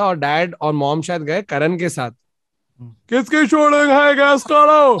चल रहा था और डैड और मॉम शायद गए करण के साथ किसकी शूटिंग है? गैस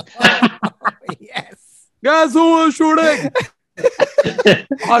करो. Yes. Guess who was shooting?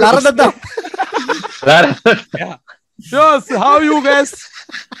 Lara Datta. Yeah. Yes, how you guess?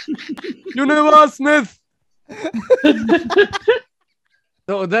 Universe Smith.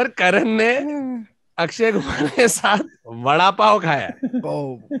 तो उधर करण ने अक्षय कुमार के साथ वड़ा पाव खाया.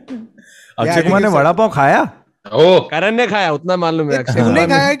 Oh. अक्षय कुमार ने वड़ा पाव खाया? ओ करण ने खाया, उतना मालूम है. अक्षय तूने कुमार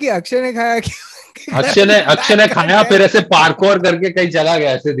ने खाया कि अक्षय ने खाया कि अक्षय ने खाया, फिर ऐसे पार्कोर करके कहीं चला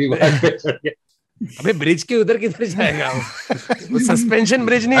गया ऐसे दीवार पे चढ़ के. अबे ब्रिज के उधर किधर जाएगा वो सस्पेंशन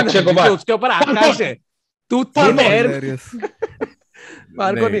ब्रिज नहीं अक्षय ना, कुमार. क्योंकि उसके ऊपर आकाश है. तू थिन एयर Hilarious.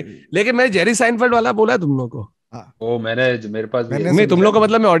 पार्को नहीं. लेकिन मैं जेरी साइनफेल्ड वाला बोला है तुम लोग को. ओ मेरे पास भी मैंने नहीं, तुम लोग को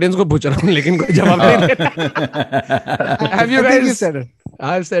मतलब मैं ऑडियंस को पूछ रहा हूँ, लेकिन कोई जवाब नहीं दे रहा. Have you I think you guys? said it.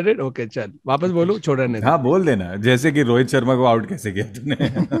 I've said it. Okay, चल वापस बोलू, छोड़ रहने दे. हाँ बोल देना, जैसे कि रोहित शर्मा को आउट कैसे किया तूने.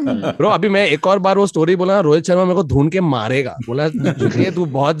 ब्रो अभी मैं एक और बार वो स्टोरी बोला, रोहित शर्मा मेरे को ढूंढ के मारेगा. बोला ये तू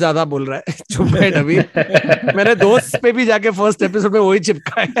बहुत ज्यादा बोल रहा है, चुप बैठ अभी. मैंने दोस्त पे भी जाके फर्स्ट एपिसोड में वही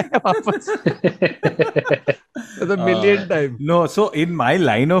चिपकाया है वापस. The million time. No, so in my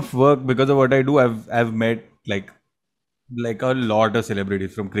line of work, because of what I do, I've met like a lot of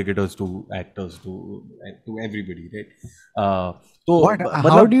celebrities, from cricketers to actors to everybody, right? So What?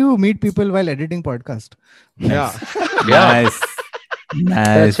 How do you meet people while editing podcast? Yeah. Nice.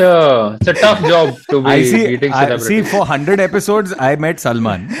 Nice. it's a tough job to be meeting see, celebrities. for 100 episodes, I met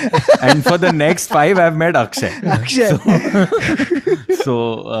Salman, and for the next 5, I've met Akshay. Akshay. So,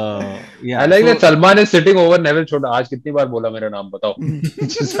 yeah. I like so, that Salman is sitting over Neville Chota. आज कितनी बार बोला मेरा नाम बताओ.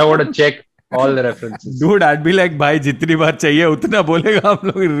 Just I want to check all the references. Dude, I'd be like, भाई जितनी बार चाहिए उतना बोलेगा. हम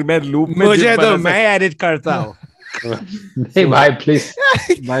लोग मैं लूप में मुझे तो मैं एडिट करता हूँ. नहीं भाई प्लीज.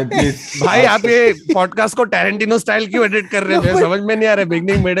 भाई प्लीज. भाई आप ये पॉडकास्ट को टैरेंटिनो स्टाइल क्यों एडिट कर रहे हैं? समझ में नहीं आ रहा.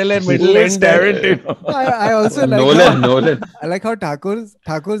 बिगनिंग मिडिल है, middle and Tarantino. I also like Nolan. I like how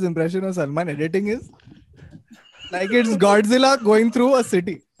Thakur's impression of Salman editing is like it's Godzilla going through a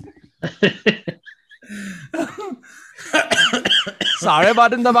city.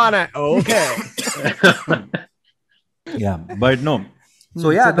 12:30 दबाना है. Okay. Yeah, but no.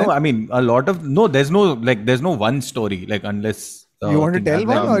 So yeah, no, I mean a lot of there's no one story, like, unless You want to tell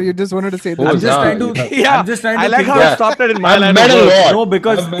one, or you just wanted to say that? I'm just trying to Yeah, I'm just trying to I like think how that- it stopped it in my I've line met of a work. lot. No,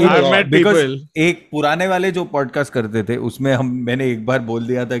 because I've met because people. एक पुराने वाले जो podcast करते थे उसमें मैंने एक बार बोल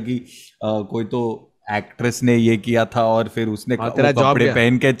दिया था कि कोई तो एक्ट्रेस ने ये किया था और फिर उसने तेरा वो job कपड़े गया.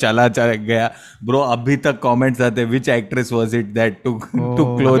 पहन के चला गया. ब्रो अभी तक कमेंट्स आते, विच actress was it that took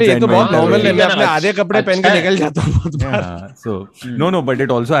clothes ये एंड तो बहुत नॉर्मल है. मैं अपने अच्छा- आधे कपड़े पहन के अच्छा है. निकल जाता हूँ बहुत बार. so no, but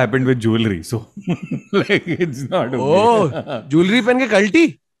it also happened with jewelry, so like it's not okay. Oh, jewellery पहन के कल्टी.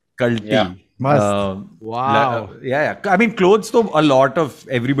 Culty. Yeah. Must. Wow. Yeah. I mean, clothes, तो a lot of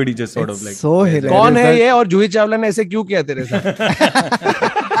everybody just sort of like. So hilarious. कौन है ये और जूही चावला ने ऐसे क्यों किया तेरे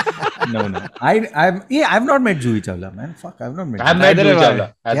साथ? No. I've not met Juhi Chawla, man. Fuck, I've not met. I've met Neither Juhi have I. Chawla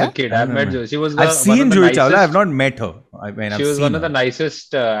as Yeah? a kid. I've met Juhi. She was I've one seen of the Juhi nicest, Chawla. I've not met her. I mean, She I've was seen one of the her.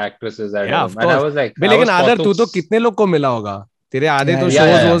 nicest actresses at Yeah, home. of And I course. was like, bay, I लेकिन was आदर तू तो caught कितने लोग को मिला होगा? तेरे आधे तो Yeah,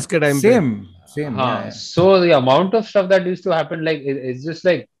 shows yeah. वोज के टाइम पे. Same. Huh. So the amount of stuff that used to happen, like it's just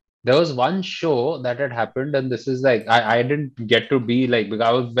like there was one show that had happened, and this is like I didn't get to be like, because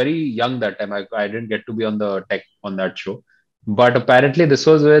I was very young that time. I didn't get to be on the tech on that show, but apparently this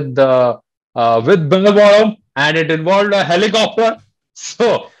was with Bell Bottom, and it involved a helicopter. So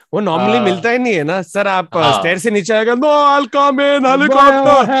वो normally मिलता ही नहीं है ना sir. आप हाँ. Stair से नीचे आएगा, no I'll come in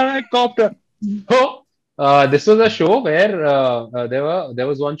helicopter. helicopter. So this was a show where there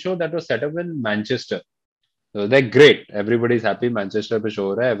was one show that was set up in Manchester. So they're great. Everybody's happy. Manchester पे show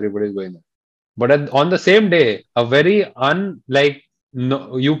हो रहा है. Everybody's going there. But on the same day, a very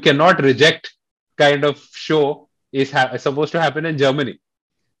you cannot reject kind of show is supposed to happen in Germany.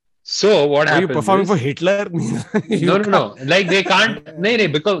 So what Are you happens? performing for Hitler? No. Like they can't. No,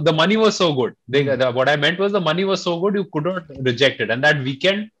 because the money was so good. What I meant was the money was so good you could not reject it. And that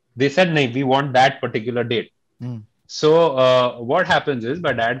weekend they said, "No, we want that particular date." So what happens is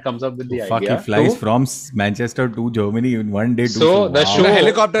my dad comes up with the Fuck, idea. he flies from Manchester to Germany in one day. So the show, The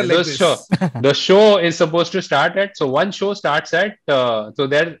helicopter like this. the show is supposed to start at. So one show starts at. So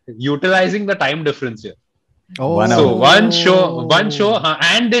they're utilizing the time difference here. Oh. 1 So hour. one show,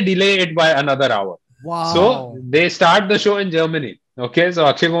 and they delay it by another hour. Wow. So they start the show in Germany. Okay, so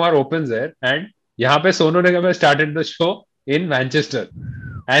Akshay Kumar opens there, and यहाँ पे Sonu Nigam started the show in Manchester,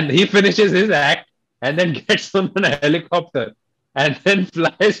 and he finishes his act, and then gets on a helicopter, and then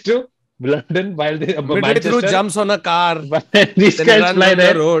flies to London while they Midway through jumps on a car. But these then guys runs fly on the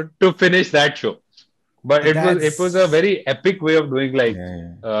there road. to finish that show. But it was a very epic way of doing, like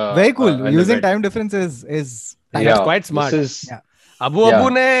Yeah. Very cool. an Using event. time difference is That's quite smart. Yeah. Abu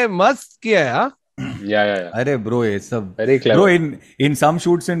ने मस्त किया है, हाँ? Yeah. अरे bro, ये सब Very clever. bro, in some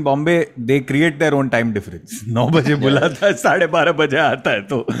shoots in Bombay they create their own time difference. 9 बजे बुलाता है, 12:30 बजे आता है,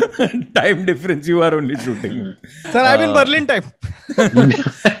 तो time difference you are only shooting. Sir, I'm in Berlin time.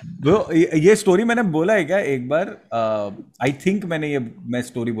 Bro, ये स्टोरी मैंने बोला है क्या एक बार? आई थिंक मैं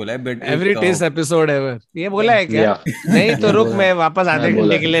स्टोरी बोला है, but Every test episode ever. ये बोला है क्या? नहीं तो रुक, मैं वापस आधे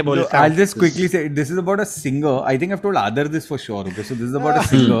घंटे के लिए बोलता हूँ. I'll just quickly say this is about a singer. I think I've told Adar this for sure. Okay, so this is about a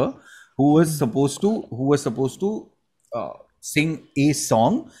singer who was supposed to sing a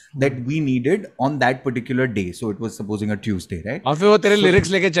song that we needed on that particular day. So it was supposing a Tuesday, right? और फिर वो तेरे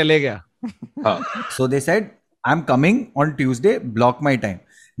lyrics लेके चले गया. So they said, I'm coming on Tuesday, block my time.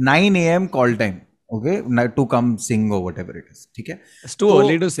 9 a.m. call time. Okay, to come sing or whatever it is. ठीक है? It's too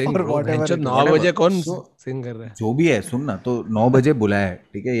early to sing. or whatever it is. 9 बजे कौन sing कर रहा है? जो भी है, सुन ना, तो 9 बजे बुलाया है,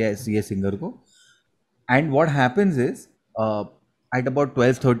 ठीक है, ये सिंगर को. And what happens is, at about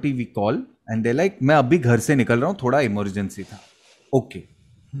 12:30 we call and they're like, मैं अभी घर से निकल रहा हूँ, थोड़ा इमरजेंसी था. Okay.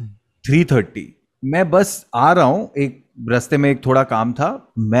 3:30 मैं बस आ रहा हूँ, एक रास्ते में एक थोड़ा काम था,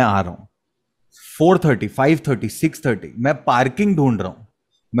 मैं आ रहा हूँ. 4:30, 5:30, 6:30 मैं पार्किंग ढूंढ रहा हूँ,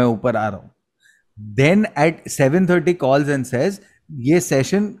 मैं ऊपर आ रहा हूँ. Then at 7:30 calls and says, ये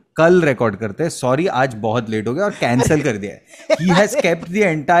सेशन कल रिकॉर्ड करते हैं, सॉरी आज बहुत लेट हो गया और कैंसिल कर दिया है. He has kept the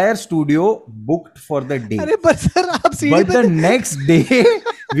entire studio booked for the day. अरे पर सर आप सीढ़ी But the पे next day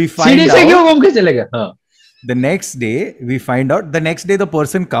we find सीढ़ी से क्यों out. घूम के चले गए? हाँ. The next day we find out. The next day the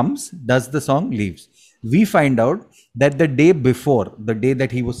person comes, does the song, leaves. We find out that the day before, the day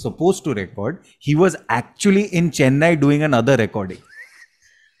that he was supposed to record, he was actually in Chennai doing another recording.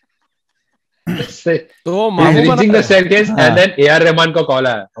 तो He's मामू reaching the बना. staircase and then A.R. Rahman को call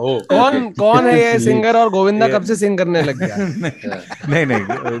आया. Oh, कौन है ये singer और गोविंदा कब से सिंग करने लग गया? नहीं,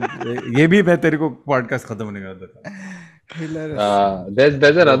 ये भी मैं तेरे को पॉडकास्ट खत्म होने का बताता.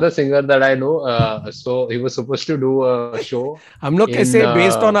 there's another singer that I know. So he was supposed to do a show. हम लोग कैसे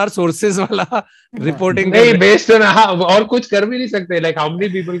based on our sources वाला reporting नहीं, based on हाँ, और कुछ कर भी नहीं सकते. Like how many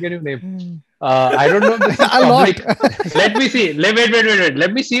people can you name? I don't know if this is A lot. public. Let me see. Wait.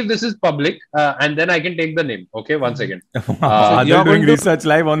 Let me see if this is public, and then I can take the name. Okay, one second. They're you're doing going to- research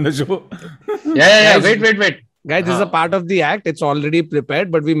live on the show. Yeah. Wait. Guys, this is a part of the act. It's already prepared,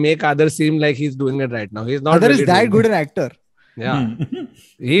 but we make Adar seem like he's doing it right now. He's not. Other really is that doing good it. an actor. Yeah.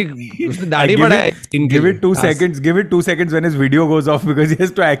 उसने दाढ़ी Give बढ़ाया. give it 2 seconds. Give it 2 seconds when his video goes off because he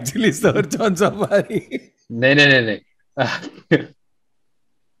has to actually search on Safari. नहीं.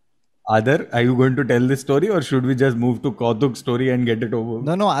 Adar, are you going to tell this story or should we just move to Kautuk's story and get it over?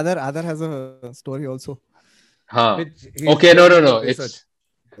 No, Other has a story also. हाँ. Which he's Okay, no. doing It's research.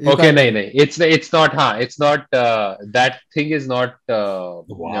 You okay. can't- नहीं. It's not. हाँ. It's not. That thing is not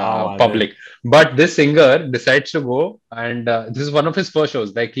Wow, public. But this singer decides to go, and this is one of his first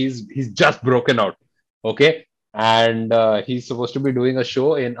shows. Like he's just broken out. Okay, and he's supposed to be doing a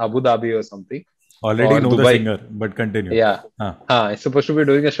show in Abu Dhabi or something. Already Or know the Dubai. singer, but continue. Yeah. He's supposed to be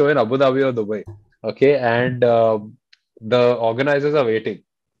doing a show in Abu Dhabi or Dubai. Okay, and the organizers are waiting,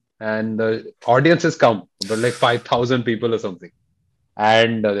 and the audience has come, but like 5,000 people or something,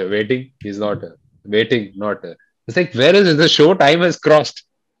 and they're waiting. He's not waiting. Not. It's like, where is it? The show time has crossed.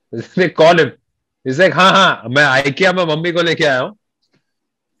 They call him. He's like, हाँ, मैं IKEA में mummy को लेके आया हूँ.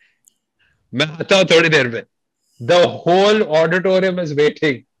 मैं आता हूँ थोड़ी देर में. The whole auditorium is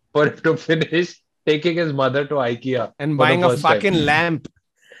waiting for him to finish taking his mother to IKEA And for the buying a first time. fucking lamp.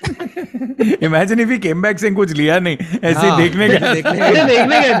 Imagine if he came back saying कुछ लिया नहीं, ऐसे ही देखने गया. अरे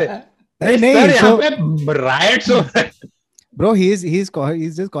देखने गए थे. नहीं, सर यहाँ so- पे riots हो रहे हैं. Bro, he's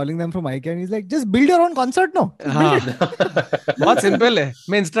just calling them from IKEA and he's like, just build your own concert now. हाँ. बहुत सिंपल है.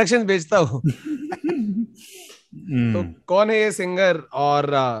 मैं इंस्ट्रक्शंस भेजता हूँ. तो कौन है ये सिंगर और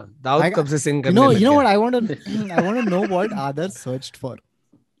दाऊद कब से सिंग करने लग You know गया? what I want to know what others searched for.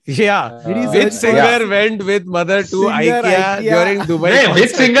 Yeah. Did he Which search for- singer went with mother to Singer, IKEA IKEA. during Dubai? नहीं,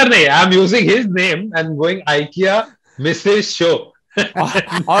 which concert? singer नहीं. I'm using his name and going IKEA Mrs. Show.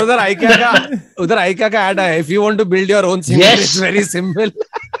 और उधर IKEA का ad है. If you want to build your own singer, Yes. it's very simple.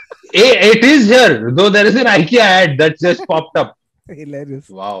 It is here, though there is an IKEA ad that just popped up. Hilarious.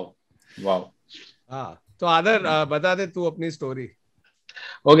 Wow. हाँ. तो आदर बता दे तू अपनी story.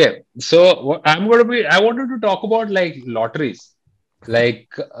 Okay, so I wanted to talk about like lotteries, like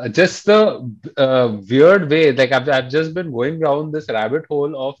just the weird way. Like I've just been going down this rabbit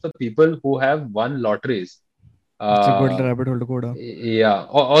hole of the people who have won lotteries. It's a good rabbit hole to go down. Yeah.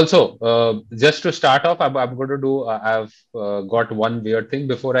 Also, just to start off, I'm going to do. I've got one weird thing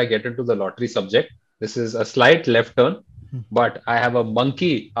before I get into the lottery subject. This is a slight left turn, but I have a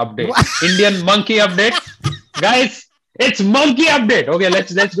monkey update. Indian monkey update. guys, it's monkey update. Okay,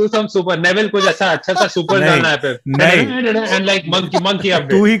 let's do some super. Neville कुछ अच्छा सा super नहीं, डालना है पे. नहीं. And like monkey तू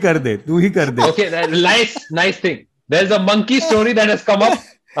update. ही कर दे, तू ही कर दे. Okay, nice thing. There's a monkey story that has come up.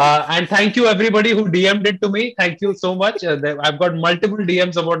 And thank you everybody who DM'd it to me. Thank you so much. I've got multiple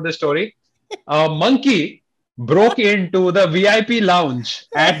DMs about this story. A monkey broke into the VIP lounge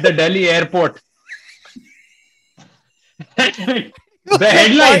at the Delhi airport. The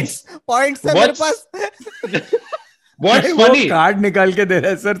headlines. Points है मेरे पास. What's नहीं, वो funny? Card निकाल के दे रहा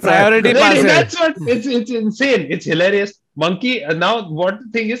है sir. Priority pass है. That's what it's insane. It's hilarious. Monkey. Now, what the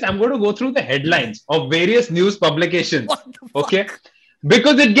thing is, I'm going to go through the headlines of various news publications. What the fuck? Okay,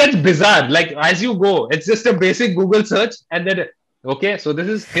 because it gets bizarre. Like as you go, it's just a basic Google search, and then okay. So this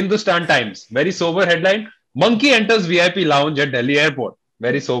is Hindustan Times. Very sober headline. Monkey enters VIP lounge at Delhi airport.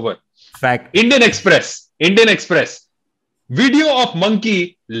 Very sober. Fact. Indian Express. Video of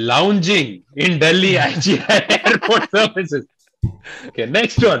monkey lounging in Delhi IGI airport services. Okay,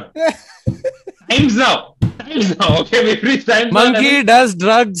 next one. Times now. Okay, we've reached Times now. Monkey does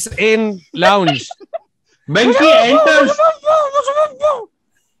drugs in lounge. Monkey enters.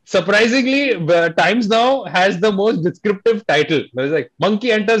 Surprisingly, Times Now has the most descriptive title. It's like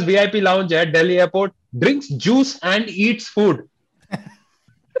monkey enters VIP lounge at Delhi airport, drinks juice and eats food.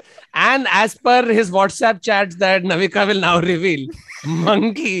 And as per his WhatsApp chats that Navika will now reveal,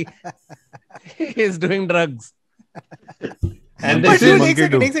 monkey is doing drugs. And But this dude,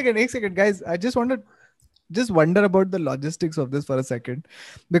 is एक second, guys. I just wonder about the logistics of this for a second,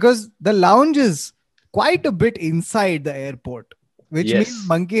 because the lounge is quite a bit inside the airport, which Yes. means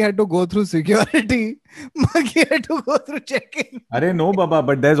monkey had to go through security. Monkey had to go through check-in. अरे no Baba,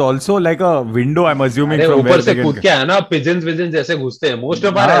 but there's also like a window, I'm assuming, अरे from ऊपर where से they कूद can. के आना pigeons जैसे घुसते हैं. Most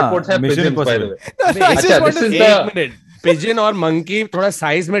of our हाँ, airports have Mission pigeons, by the Impossible. way. No, I just अच्छा, want this to is say- the एक मिनट, पिजन और मंकी थोड़ा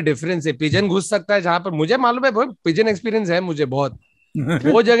साइज में डिफरेंस है. पिजन घुस सकता है जहां पर मुझे मालूम है, पिजन एक्सपीरियंस है मुझे बहुत.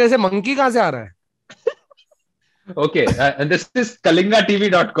 वो जगह से मंकी कहां से आ रहा है? okay, and this is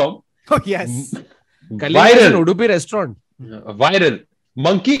kalingatv.com. Oh yes. Kalinga Udupi restaurant. Viral.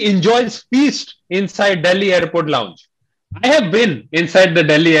 Monkey enjoys feast inside Delhi airport lounge. I have been inside the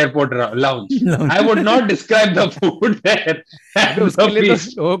Delhi airport lounge. I would not describe the food there as उसके a लिए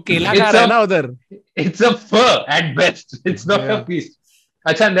feast. तो वो केला It's खा रहा है a- ना उधर. It's a fur at best. It's not Yeah. a feast.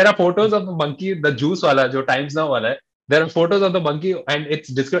 Acha, and there are photos of the monkey, the juice wala, jo Times Now wala hai. There are photos of the monkey, and it's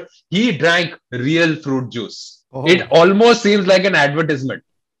described. He drank real fruit juice. Oh. It almost seems like an advertisement.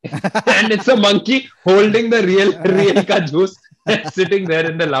 And it's a monkey holding the real ka juice sitting there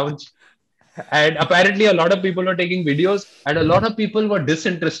in the lounge. And apparently a lot of people were taking videos, and a lot of people were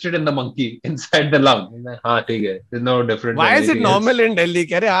disinterested in the monkey inside the lounge. हाँ ठीक है, there's no different. Why than is it anything else. normal in Delhi?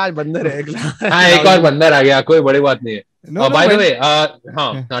 कह रहे आज बंदर है. हाँ एक और बंदर आ गया, कोई बड़ी बात नहीं है. No, By the when- way,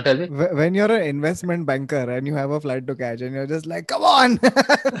 हाँ tell me. When you're an investment banker and you have a flight to catch, and you're just like, come on,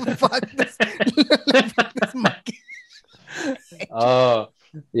 fuck this, fuck this monkey.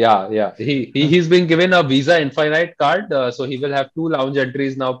 Yeah. He's been given a Visa Infinite card, so he will have 2 lounge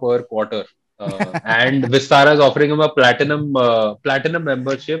entries now per quarter. And Vistara is offering him a platinum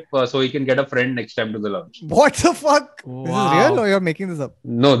membership, so he can get a friend next time to the lounge. What the fuck? This is Wow. real, or you're making this up?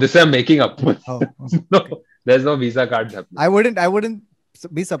 No, this I'm making up. Oh, No, there's no Visa cards happening. I wouldn't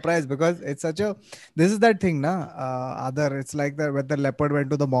be surprised, because it's such a. This is that thing, na? It's like that when the leopard went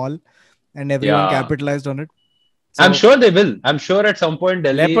to the mall, and everyone Yeah. capitalized on it. So, I'm sure they will. I'm sure at some point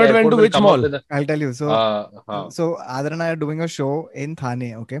Delhi Leopard went airport to will which come mall? up with a, I'll tell you. So, so Adar and I are doing a show in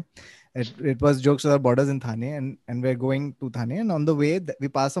Thane. Okay, it was Jokes Without Borders in Thane, and we're going to Thane, and on the way we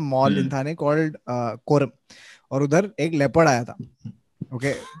pass a mall in Thane called Koram, और उधर एक leopard आया था.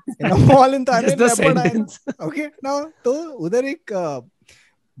 Okay, in a mall in Thane, Just the leopard आया था. sentence. Okay, now तो उधर एक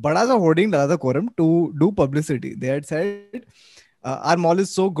बड़ा सा hoarding डाला था Koram to do publicity. They had said our mall is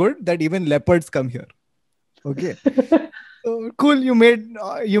so good that even leopards come here. Okay. So, cool. You made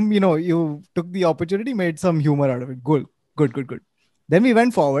you took the opportunity, made some humor out of it. Good. Then we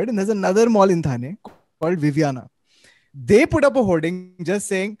went forward, and there's another mall in Thane called Viviana. They put up a hoarding just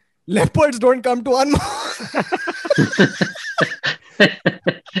saying leopards don't come to our mall.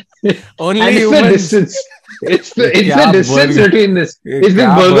 Only and it's the humans. distance. It's the क्या distance burger- between this. It's the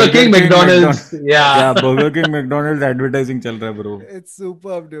क्या Burger King, King, McDonald's. Yeah. Yeah, Burger King, McDonald's advertising चल रहा है bro. It's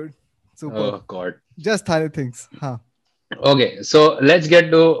superb, dude. Superb. Oh God. Just Thane things. Huh. Okay, so let's get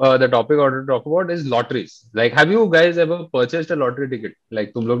to the topic I want to talk about is lotteries. Like, have you guys ever purchased a lottery ticket?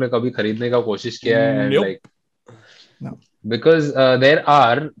 Like, तुम लोग ने कभी खरीदने का कोशिश किया है? And Nope. like, No. Because there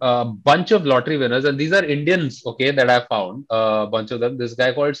are a bunch of lottery winners, and these are Indians, okay, that I found. A bunch of them. This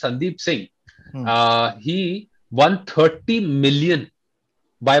guy called Sandeep Singh. Hmm. He won 30 million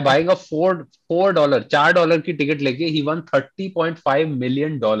by buying a $4 ki ticket leke, he won $30.5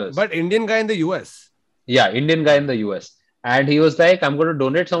 million. But Indian guy in the US. Yeah, Indian guy in the US. And he was like, I'm going to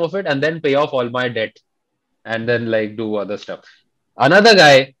donate some of it and then pay off all my debt and then like do other stuff. Another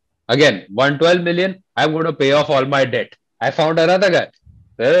guy, again, 112 million, I'm going to pay off all my debt. I found another guy.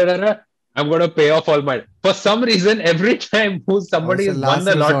 I'm going to pay off all my. For some reason, every time somebody Also has won last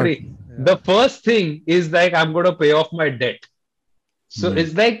the resort. lottery, the first thing is like, I'm going to pay off my debt. So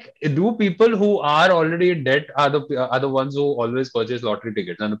it's like, do people who are already in debt are the ones who always purchase lottery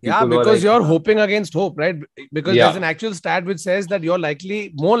tickets, and the people Yeah, who are because like, you're hoping against hope, right? Because Yeah. there's an actual stat which says that you're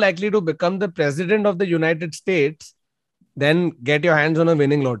more likely to become the president of the United States than get your hands on a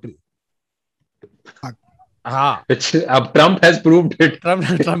winning lottery. हाँ, which Trump has proved it. Trump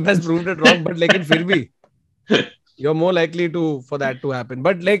has proved it wrong, but लेकिन फिर भी you're more likely for that to happen.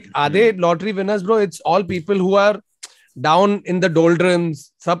 But like, are they lottery winners, bro? It's all people who are down in the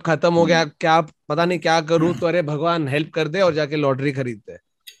doldrums. सब खत्म हो गया, क्या पता नहीं क्या करूं, तो अरे भगवान हेल्प कर दे और जाके लॉटरी खरीदते हैं.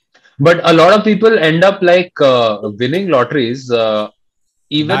 But a lot of people end up like winning lotteries.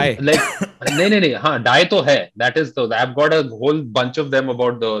 Even Die. like नहीं हाँ die तो है. That is the I've got a whole bunch of them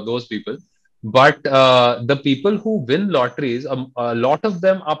about those people. But the people who win lotteries, a lot of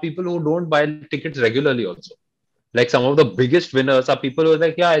them are people who don't buy tickets regularly also. Like some of the biggest winners are people who are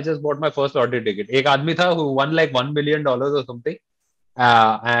like, yeah, I just bought my first lottery ticket. एक आदमी था who won like $1 million or something,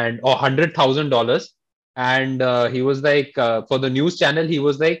 and or $100,000, and he was like for the news channel he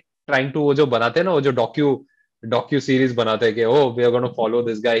was like trying to वो जो बनाते हैं ना वो जो docu series बनाते हैं कि oh we are going to follow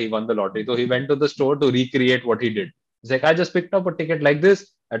this guy, he won the lottery, so he went to the store to recreate what he did. He's like, I just picked up a ticket like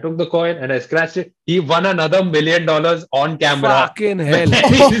this, I took the coin and I scratched it. He won another $1 million on camera. Fucking hell.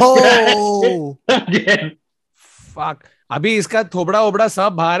 Oh. Again. Fuck. अभी इसका थोबड़ा ओबड़ा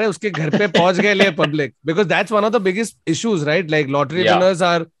सब बाहर है, उसके घर पे पहुंच गए ले public, because that's one of the biggest issues, right? Like lottery winners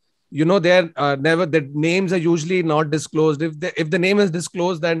are, you know, they're never, the names are usually not disclosed. If the name is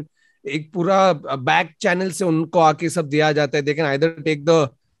disclosed, then एक पूरा back channel से उनको आके सब दिया जाता है. They can either take the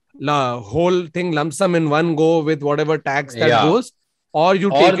whole thing lump sum in one go with whatever tax that goes, or you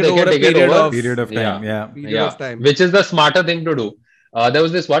take it over a period of time. Period of time. Which is the smarter thing to do. There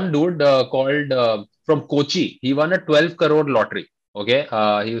was this one dude called from Kochi. He won a 12 crore lottery. Okay,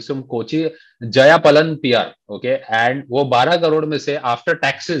 he was from Kochi, Jayapalan PR. Okay, and वो 12 crore में से after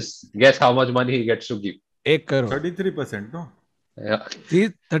taxes, guess how much money he gets to give? 1 crore. 33%, no? Yeah.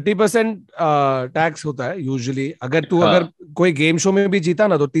 30% tax होता है usually. अगर कोई game show में भी जीता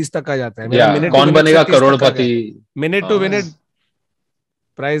ना तो 30 तक आ जाता है. Yeah. कौन बनेगा करोड़पति? Minute to minute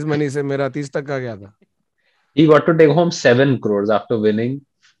prize money से मेरा 30 तक आ गया था. He got to take home 7 crores after winning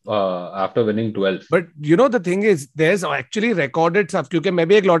 12. But you know the thing is, there's actually recorded stuff. क्योंकि मैं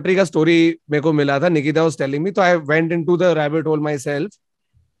भी एक लॉटरी का स्टोरी मेरे को मिला था, Nikita was telling me, so I went into the rabbit hole myself.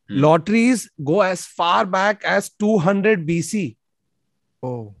 Lotteries go as far back as 200 BC.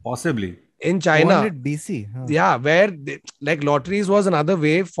 Oh, possibly in China. 200 BC. Huh. Yeah, where like lotteries was another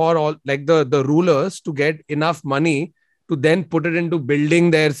way for all like the rulers to get enough money to then put it into building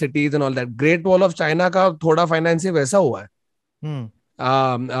their cities and all that. Great Wall of China का थोड़ा finance वैसा हुआ है.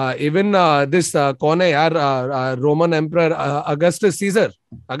 Even this कौन है यार, Roman Emperor Augustus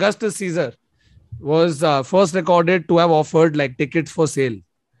Caesar was first recorded to have offered like tickets for sale,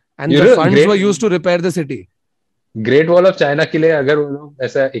 and the funds were used to repair the city. Great Wall of China के लिए अगर वो लोग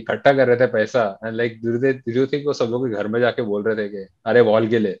ऐसा इकट्ठा कर रहे थे पैसा, and like do you think वो सब लोग घर में जाके बोल रहे थे कि अरे वॉल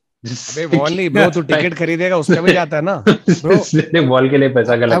के लिए? अबे वॉल नहीं ब्रो, तू टिकट खरीदेगा उसका भी जाता है ना ब्रो. वॉल के लिए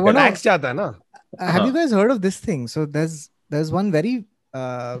पैसा का लगता है, टैक्स जाता है ना. Have you guys heard of this thing? So there's one very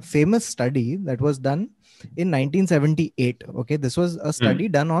famous study that was done in 1978. Okay, this was a study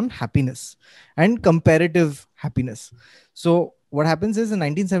done on happiness and comparative happiness. So what happens is in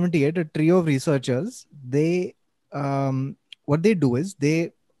 1978, a trio of researchers, they what they do is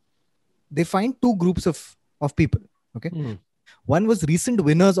they find two groups of people. Okay, one was recent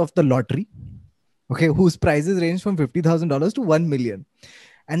winners of the lottery, okay, whose prizes range from $50,000 to $1 million,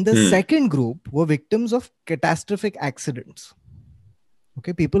 and the second group were victims of catastrophic accidents.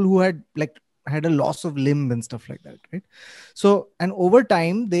 Okay, people who had a loss of limb and stuff like that, right? So, and over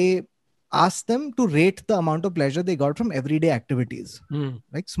time they asked them to rate the amount of pleasure they got from everyday activities,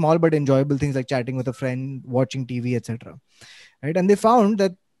 like small but enjoyable things like chatting with a friend, watching TV, etc. Right? And they found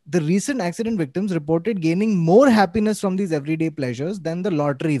that the recent accident victims reported gaining more happiness from these everyday pleasures than the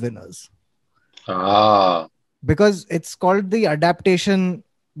lottery winners. Because it's called the adaptation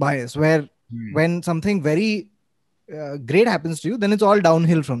bias, where when something very great happens to you, then it's all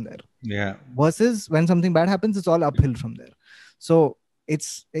downhill from there. Yeah. Versus when something bad happens, it's all uphill from there. So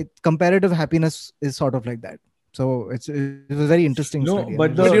it's comparative happiness is sort of like that. So it was a very interesting No, study.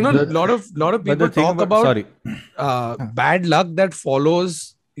 but And But you know, the- lot of but people the thing talk about sorry. bad luck that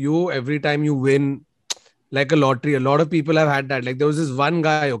follows you every time you win, like a lottery. A lot of people have had that. Like there was this one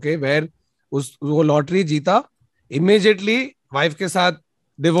guy, okay, where वो lottery जीता, immediately wife के साथ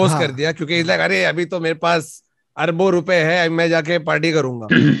divorce कर दिया, क्योंकि he's like, अरे अभी तो मेरे पास अरबों रुपए है, अब मैं जाके पार्टी करूंगा.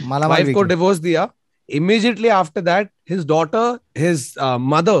 मालामाल Wife को weekly. divorce दिया. Immediately after that, his daughter, his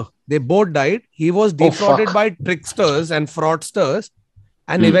mother, they both died. He was defrauded fuck. by tricksters and fraudsters,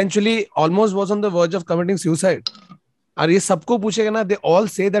 and eventually almost was on the verge of committing suicide. और ये सबको पूछेगा ना, they all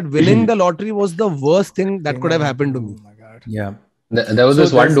say that winning the lottery was the worst thing that could have happened to me. Oh my God. Yeah. There was So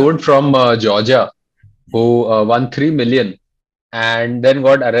this one there's- dude from Georgia who won 3 million and then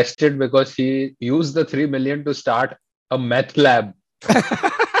got arrested because he used the 3 million to start a meth lab.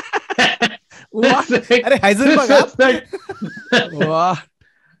 What? It's like- अरे Heisenberg it's like- Wow.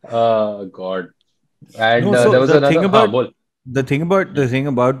 Oh God. And No, so there was the another thing about bol. the thing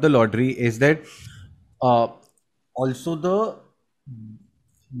about the lottery is that also the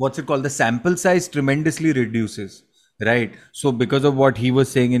what's it called, the sample size tremendously reduces, right? So because of what he was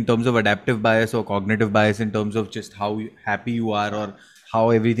saying in terms of adaptive bias or cognitive bias, in terms of just how happy you are or how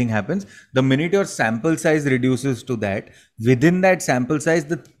everything happens, the minute your sample size reduces to that, within that sample size,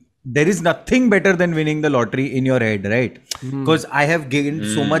 there is nothing better than winning the lottery in your head, right? Because I have gained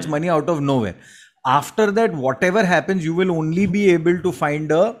so much money out of nowhere. After that, whatever happens, you will only be able to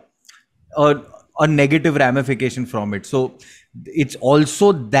find a negative ramification from it. So it's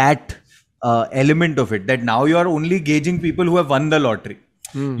also that element of it, that now you are only gauging people who have won the lottery.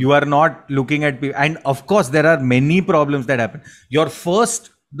 You are not looking at people. And of course, there are many problems that happen. Your first,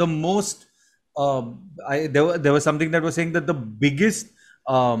 the most, there was something that was saying that the biggest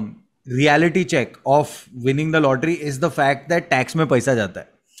reality check of winning the lottery is the fact that tax में पैसा जाता है.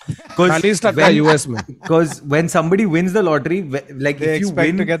 40% US में. Because when somebody wins the lottery, like They if you expect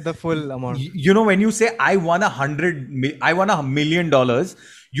win, to get the full amount. you know, when you say I won $1 million,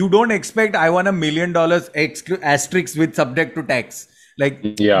 you don't expect I won $1 million asterisk with subject to tax. Like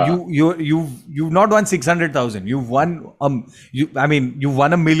Yeah. you've not won 600,000. You've won you've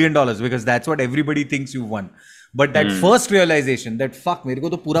won $1 million because that's what everybody thinks you've won. But that first realization that fuck, मेरे को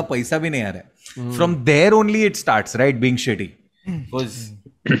तो पूरा पैसा भी नहीं आ रहा है. From there only it starts, right? Being shitty. Because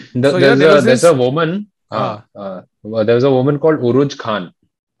So, yeah, there was there's this- a woman. There was a woman called Uruj Khan.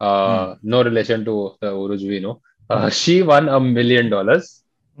 No relation to the Uruj we know. She won $1 million,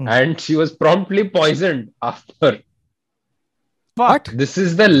 and she was promptly poisoned after. Fuck. This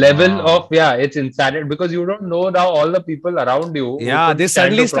is the level of it's insanity because you don't know now all the people around you. who Yeah, could they stand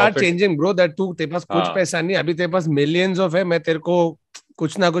suddenly to start profit. changing, bro. That तू तेरे पास कुछ हाँ. पैसा नहीं, अभी तेरे पास millions of है, मैं तेरे को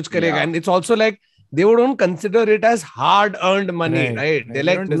कुछ ना कुछ करेगा. Yeah. And it's also like they don't consider it as hard earned money, Right, right? right. They're You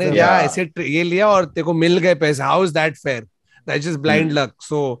like don't तूने deserve जा it. ऐसे ये लिया और तेरे को मिल गए पैसे. How is that fair? That's just blind luck.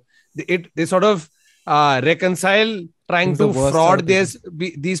 So they sort of reconcile trying It's the to worst fraud sort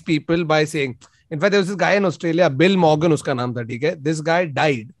of these people by saying. In fact, there was this guy in Australia, Bill Morgan, उसका नाम था, ठीक है? This guy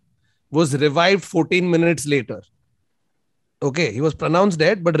died, was revived 14 minutes later. Okay, he was pronounced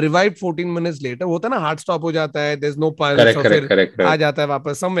dead, but revived 14 minutes later. होता है ना, heart stop हो जाता है, there's no pulse, Correct, और correct, फिर correct, आ correct. जाता है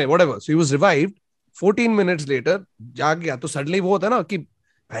वापस somewhere, whatever. So he was revived 14 minutes later, जाग गया. तो suddenly वो होता है ना कि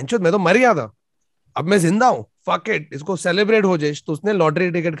भैंचोद मैं तो मर गया था, अब मैं जिंदा हूँ, fuck it, इसको celebrate हो जाए. तो उसने लॉटरी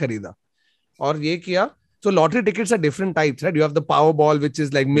टिकट खरीदा और ये किया. So lottery tickets are different types, right? You have the Powerball, which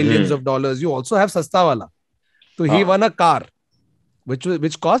is like millions of dollars. You also have सस्ता वाला. So he won a car,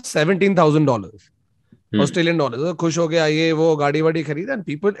 which cost $17,000. Australian dollars. तो खुश हो गया, ये वो गाड़ी वाड़ी खरीदा. And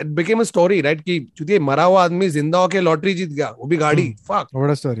people, it became a story, right? कि चूंकि मरा हुआ आदमी जिंदा होके लॉटरी जीत गया, वो भी गाड़ी. Fuck. What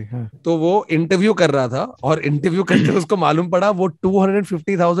a story. Huh. तो वो इंटरव्यू कर रहा था और इंटरव्यू करते उसको मालूम पड़ा वो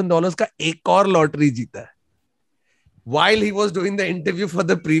 $250,000 का एक और लॉटरी जीता है. While he was doing the interview for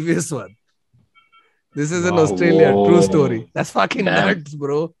the previous one. This is in Wow. Australia. True Whoa. story. That's fucking Damn. nuts,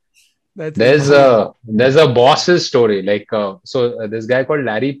 bro. That's There's a boss's story. Like this guy called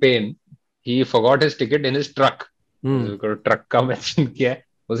Larry Payne, he forgot his ticket in his truck. Truck का mention किया है,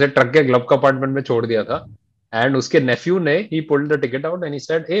 उसे truck के glove compartment में छोड़ दिया था. And उसके नेफ्यू ने he pulled the ticket out and he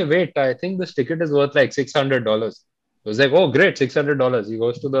said, hey wait, I think this ticket is worth like $600. He was like, oh great, $600. He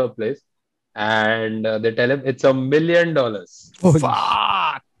goes to the place and they tell him it's $1 million.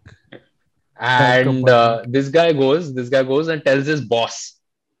 fuck. And this guy goes and tells his boss.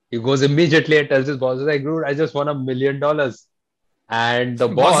 He goes immediately and tells his boss, he's like, dude, I just won $1 million. And the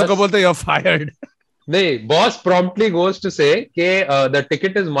Boss को boss, बोलते you're fired. the boss promptly goes to say, okay, the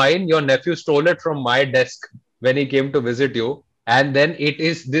ticket is mine. Your nephew stole it from my desk when he came to visit you. And then it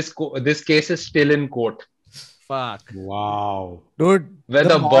is this case is still in court. Fuck. Wow. Dude, Where the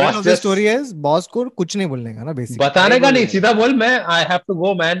the moral boss of the just story is boss को कुछ नहीं बोलने का ना basically. बताने का नहीं, बोलने सीधा बोल मैं I have to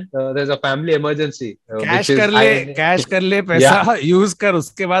go man. There's a family emergency, which is cash कर ले yeah. पैसा यूज कर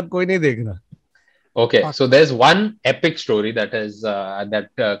उसके बाद कोई नहीं देखना. Okay, Fuck. so there's one epic story that is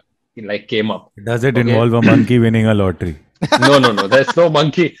that like came up. Does it Okay. involve a monkey winning a lottery? No. There's no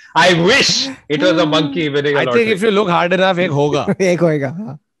monkey. I wish it was a monkey winning a I lottery. think if you look hard enough, एक होगा. एक होएगा.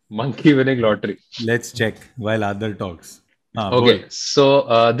 हाँ. Monkey winning lottery. Let's check while other talks. Okay, so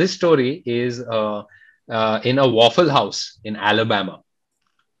this story is in a Waffle House in Alabama.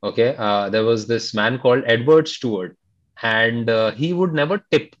 Okay, there was this man called Edward Stewart, and he would never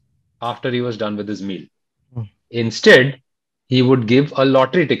tip after he was done with his meal. Hmm. Instead, he would give a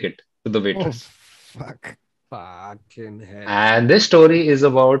lottery ticket to the Oh, waitress. fuck. Fucking hell. And this story is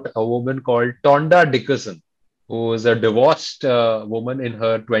about a woman called Tonda Dickerson, who is a divorced woman in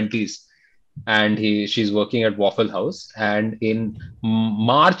her 20s. And she's working at Waffle House. And in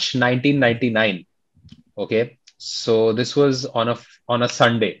March 1999, okay, so this was on a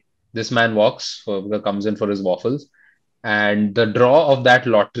Sunday. This man comes in for his waffles, and the draw of that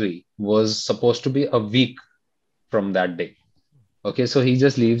lottery was supposed to be a week from that day. Okay, so he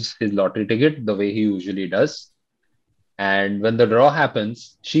just leaves his lottery ticket the way he usually does. And when the draw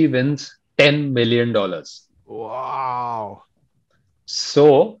happens, she wins $10 million. Wow.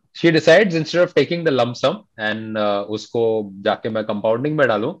 So she decides instead of taking the lump sum and usko jaake main compounding mein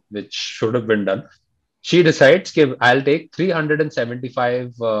dalu, which should have been done, she decides that I'll take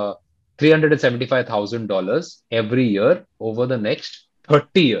 $375,000 every year over the next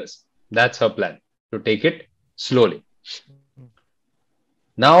 30 years. That's her plan, to take it slowly.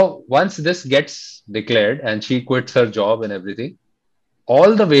 Now, once this gets declared and she quits her job and everything,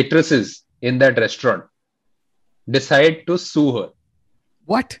 all the waitresses in that restaurant decide to sue her.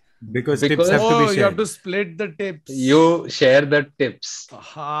 What? Because Because- tips have to be Oh, shared. you have to split the tips. You share the tips.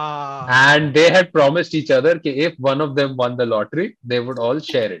 Aha. And they had promised each other that if one of them won the lottery, they would all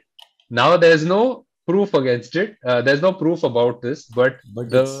share it. Now, there's no proof against it. There's no proof about this, but But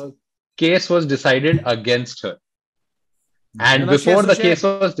the case was decided against her. And No, she before has to the share. case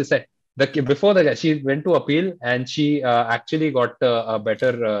was decided, she went to appeal and she actually got a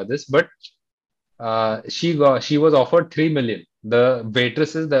better this, but she was offered 3 million. The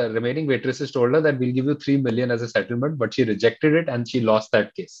remaining waitresses told her that we'll give you 3 million as a settlement, but she rejected it and she lost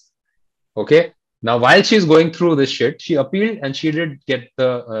that case. Okay. Now, while she's going through this shit, she appealed and she did get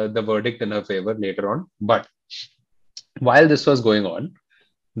the verdict in her favor later on. But while this was going on,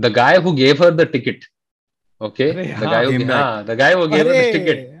 the guy who gave her the ticket, okay, Arey, the guy came back. who gave her the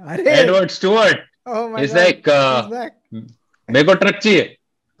ticket, Arey. Edward Stewart, Oh my he's God. like, He's back. मेरे को truck चाहिए.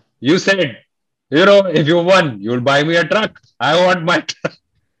 You said, if you won, you'll buy me a truck. I want my truck.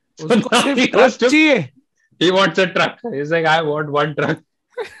 So उसको now सिर्फ he truck has to- चाहिए. He wants a truck. He's like, I want one truck.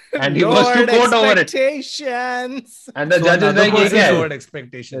 And he Lowered goes to court over it. expectations. And the So judge is another like, ये person क्या है? Lowered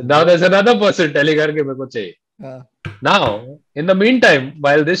expectation. Now there's another person telling her कि मेरे को चाहिए. Uh, Now, in the meantime,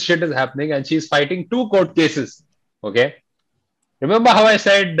 while this shit is happening and she's fighting 2 court cases, okay? Remember how I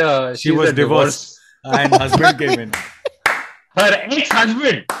said she she's was a divorced and husband came in. Her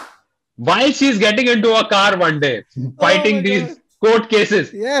ex-husband, while she's getting into a car one day, fighting my these God. court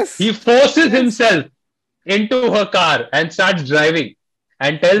cases, yes. he forces himself into her car and starts driving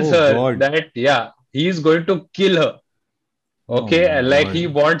and tells Oh, her God. that, he's going to kill her. Okay, Oh, and like God. he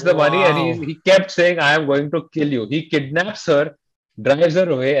wants the money and Wow. he kept saying, I am going to kill you. He kidnaps her, drives her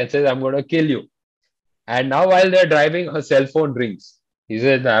away and says, I'm going to kill you. And now while they're driving, her cell phone rings. He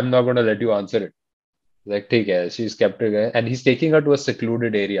said, I'm not going to let you answer it. Like, take care. She's kept her, and he's taking her to a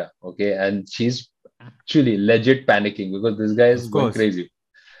secluded area. Okay, and she's actually legit panicking because this guy is Of going course. crazy.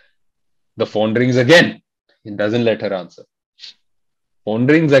 The phone rings again. He doesn't let her answer. Phone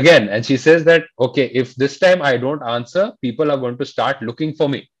rings again, and she says that, okay, if this time I don't answer, people are going to start looking for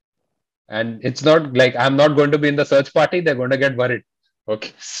me. And it's not like I'm not going to be in the search party, they're going to get worried.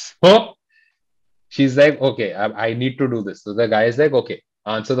 Okay. So she's like, okay, I need to do this. So the guy is like, okay,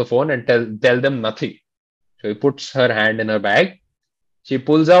 answer the phone and tell them nothing. So he puts her hand in her bag. She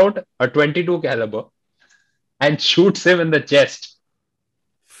pulls out a 22 caliber and shoots him in the chest.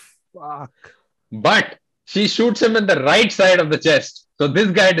 Fuck. But she shoots him in the right side of the chest. So this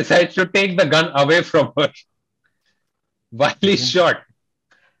guy decides to take the gun away from her while he's shot.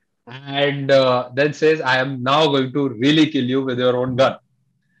 And then says, I am now going to really kill you with your own gun.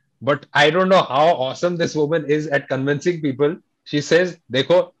 But I don't know how awesome this woman is at convincing people. She says,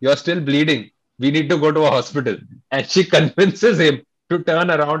 Dekho, you're still bleeding. We need to go to a hospital. And she convinces him to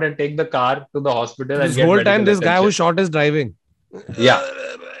turn around and take the car to the hospital. This and get whole medical time, this guy attention. who shot is driving. Yeah.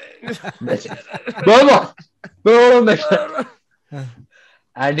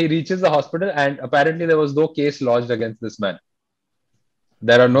 And he reaches the hospital, and apparently there was no case lodged against this man.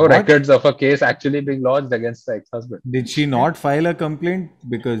 There are no What? records of a case actually being lodged against the ex-husband. Did she not file a complaint?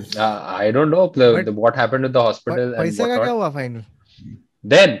 Because I don't know what happened with the hospital and पैसे का क्या whatnot. हुआ final?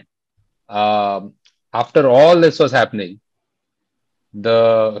 Then, after all this was happening,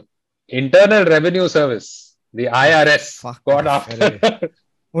 the Internal Revenue Service, the IRS, Fuck. got after.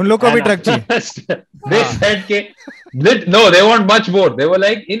 उन लोग को भी truck चाहिए. They said, no, they want much more. They were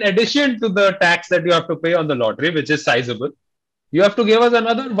like, in addition to the tax that you have to pay on the lottery, which is sizable, you have to give us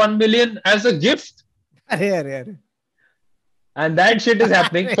another 1 million as a gift. अरे. And that shit is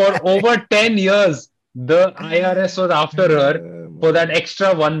happening for over 10 years. The IRS was after her for that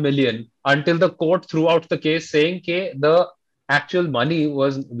extra 1 million until the court threw out the case saying the actual money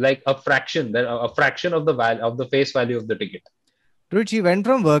was like a fraction of the face value of the ticket. Dude, she went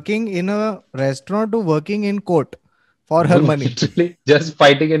from working in a restaurant to working in court for her money. Literally just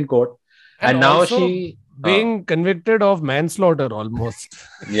fighting in court. And now also she being convicted of manslaughter almost.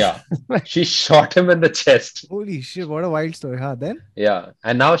 Yeah. She shot him in the chest. Holy shit, what a wild story. Huh? Then? Yeah.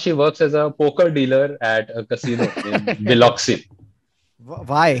 And now she works as a poker dealer at a casino in Biloxi.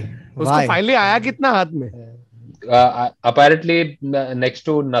 Why? उसको finally आया कितना हाथ में? Apparently next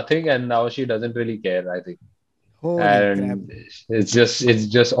to nothing, and now she doesn't really care, I think. Holy And crap. it's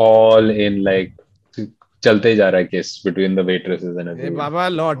just all in like चलते जा रहा है case between the waitresses and uh everyone. बाबा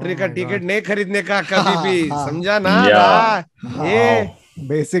लॉटरी का my टिकट God. नहीं खरीदने का कभी भी, हाँ. समझा ना? Yeah. ये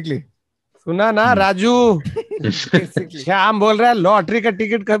Basically. सुना ना राजू? Basically. श्याम बोल रहा है लॉटरी का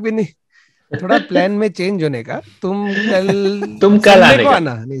टिकट कभी नहीं. थोड़ा प्लान में चेंज होने का. तुम कल आने को का.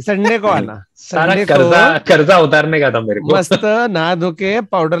 आना, नहीं संडे को आना. सारा संडे को कर्जा उतारने का था मेरे को. मस्त नहा धो के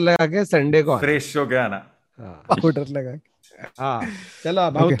पाउडर लगा के संडे को आना. फ्रेश हो गया ना. Powder लगा. हाँ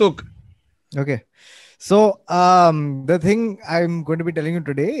चलो भावतुक. Okay. So, the thing I'm going to be telling you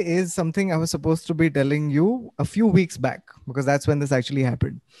today is something I was supposed to be telling you a few weeks back, because that's when this actually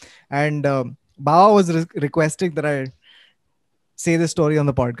happened. And Bawa was requesting that I say this story on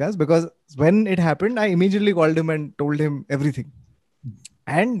the podcast, because when it happened, I immediately called him and told him everything.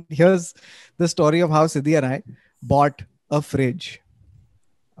 And here's the story of how Siddhi and I bought a fridge.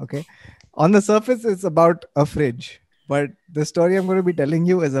 Okay. On the surface, it's about a fridge, but the story I'm going to be telling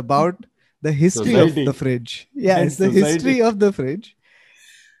you is about the history Society. of the fridge. Yeah, And it's the society. history of the fridge.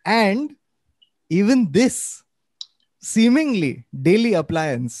 And even this seemingly daily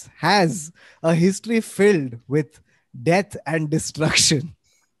appliance has a history filled with death and destruction.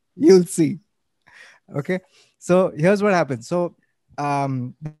 You'll see. Okay. So here's what happened. So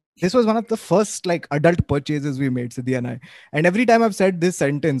this was one of the first like adult purchases we made, Siddhi and I. And every time I've said this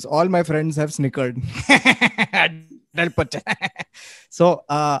sentence, all my friends have snickered. Adult purchase. So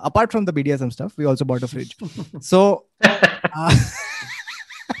apart from the BDSM stuff, we also bought a fridge. So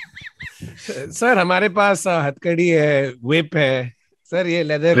sir हमारे पास हथकड़ी है, whip है. Sir ये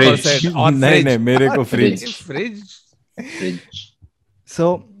leather Fridge. corset और नहीं fridge. नहीं मेरे को fridge. Fridge.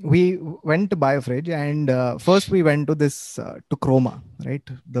 So we went to buy a fridge, and first we went to this to Chroma, right?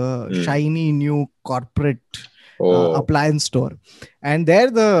 The shiny new corporate appliance store, and there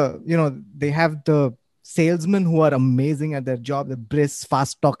they have the salesmen who are amazing at their job. They're brisk,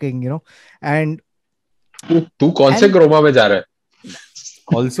 fast talking, and तू कौन से Croma में जा रहा है?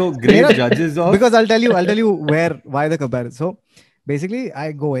 Also great judges of. because I'll tell you why the comparison. So basically,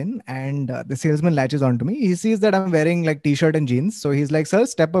 I go in and the salesman latches onto me. He sees that I'm wearing like t-shirt and jeans. So he's like, sir,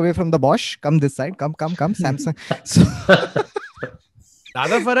 step away from the Bosch. Come this side. Come, Samsung. So,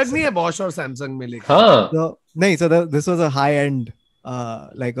 ज्यादा फर्क नहीं है Bosch और Samsung में लेकिन. हाँ. so this was a high-end,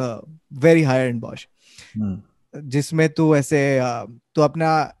 like a very high-end Bosch. जिसमें तू ऐसे तू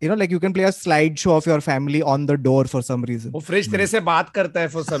अपना like you can play a slideshow of your family on the door for some reason. वो फ्रिज तेरे से बात करता है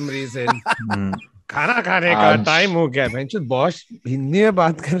for some reason. खाना खाने का टाइम हो गया. बेंच बॉस हिंदी में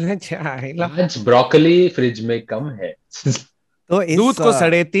बात कर रहे हैं. चाय आज ब्रोकली फ्रिज में कम है. तो दूध को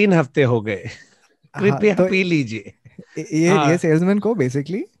 3.5 हफ्ते हो गए. कृपया पी लीजिए. ये सेल्समैन को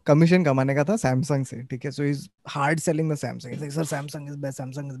बेसिकली कमीशन कमाने का था सैमसंग से. ठीक है. So is hard selling the Samsung. Is like sir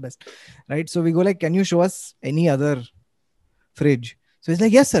Samsung is best right. So we go like can you show us any other fridge. So is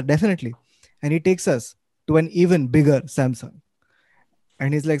like yes sir definitely. And he takes us to an even bigger Samsung.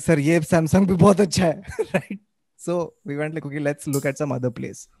 And he's like, sir, ये Samsung भी बहुत अच्छा है, right? So we went like, okay, let's look at some other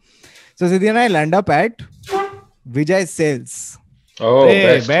place. So Siddhi and I land up at Vijay Sales. Oh,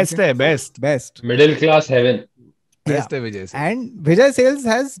 best है, Best. Middle class heaven. Best है Vijay. And Vijay Sales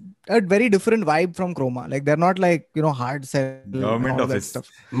has a very different vibe from Chroma. Like they're not like, hard sell. Government and all that office. stuff.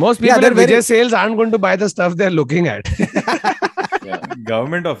 Most people they're at Vijay Sales aren't going to buy the stuff they're looking at. Yeah.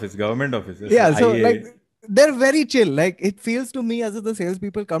 Government office. Yeah, so IA. like they're very chill. Like it feels to me as if the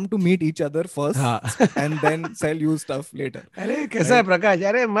salespeople come to meet each other first हाँ. and then sell you stuff later. अरे कैसा है प्रकाश?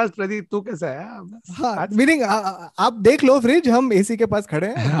 अरे मस्त प्रदीप, तू कैसा है? बस हाँ, आज- मीनिंग आप देख लो फ्रिज, हम एसी के पास खड़े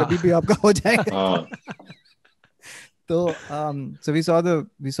हैं, हाँ. जब भी आपका हो जाएगा. हाँ. So so we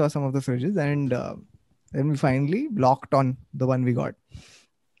saw some of the fridges, and then we finally locked on the one we got.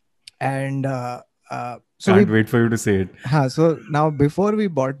 And so Can't wait for you to say it. so now before we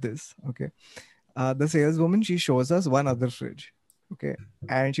bought this, okay, the saleswoman, she shows us one other fridge, okay,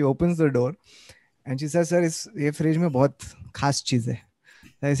 and she opens the door and she says, sir, ये fridge में बहुत खास चीज है.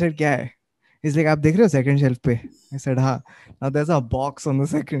 I said, क्या है? He's like, आप देख रहे हो second shelf पे? I said, हाँ. Now there's a box on the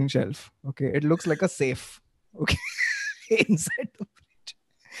second shelf, okay, it looks like a safe, okay, inside the fridge.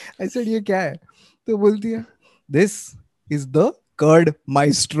 I said, ये क्या है? तो बोलती है, this is the curd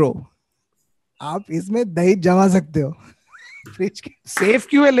maestro. आप इसमें दही जमा सकते हो. फ्रिज के सेफ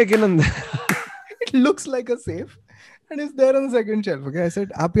क्यों है लेकिन अंदर? it looks like a safe and it's there on the second shelf. Okay, I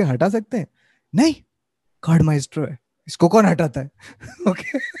said, आप ये हटा सकते हैं? नहीं, कर्ड माइस्ट्रो है, इसको कौन हटाता है?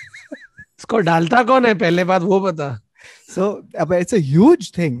 Okay, इसको डालता कौन है? पहले बात वो बता. so it's a huge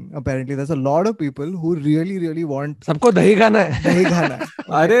thing. Apparently there's a lot of people who really want सबको दही खाना है. दही खाना है.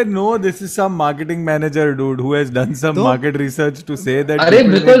 Arey, no, this is some marketing manager dude who has done some तो- market research to say that. अरे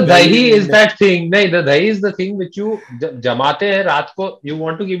people because make dahi in is that thing. नहीं, the dahi is the thing which you जमाते हैं रात को. You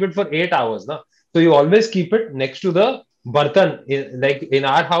want to keep it for 8 hours, ना? So you always keep it next to the bartan. Like in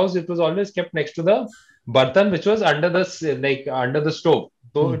our house, it was always kept next to the bartan, which was under the stove.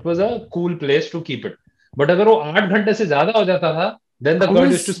 So it was a cool place to keep it. But अगर वो 8 घंटे से ज्यादा हो जाता था, then the curd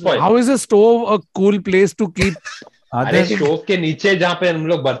used to spoil. How is a stove a cool place to keep? अरे stove के नीचे जहाँ पे हम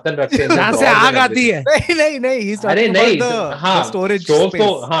लोग बर्तन रखते हैं, जहाँ से आग आती है. नहीं, he's अरे talking नहीं, about the हाँ, storage स्टोव space.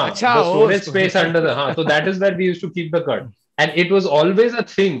 तो हाँ, अच्छा, the वो storage storage. space under the हाँ, so that is where we used to keep the curd, and it was always a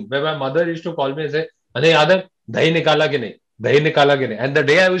thing where my mother used to call me and say, अरे यादव दही निकाला कि नहीं, दही निकाला कि नहीं, and the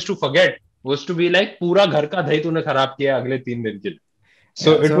day I used to forget was to be like पूरा घर का दही तूने खराब किया अगले 3 दिन के लिए.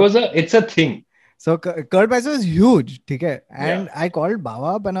 So Yeah, it's a thing. So curd maestro is huge, ठीक है? And I called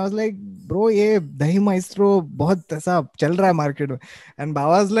Baba up and I was like, bro, ये दही maestro बहुत ऐसा चल रहा है market में. And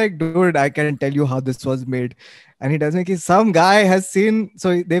Baba's like, dude, I can tell you how this was made. And he tells me कि some guy has seen,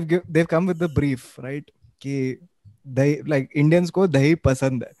 so they've come with the brief, right? कि दही, like Indians को दही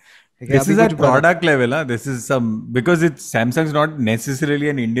पसंद है. This is at product level, huh? This is some, because Samsung's not necessarily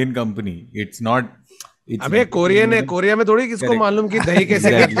an Indian company. It's not. अबे Korean है, Korea में थोड़ी किसको मालूम कि दही कैसे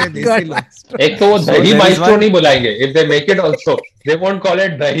Exactly. करते हैं देसी लोग. एक तो वो So दही there is maestro one- नहीं बुलाएंगे. If they make it also, they won't call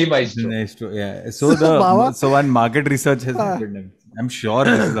it dahi maestro. Nice to, yeah. So Baba- so one market research has happened. I'm sure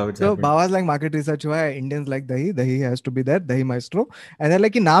this is how it's So happened. Baba's like market research हुआ है, Indians like dahi has to be there, dahi maestro. And they're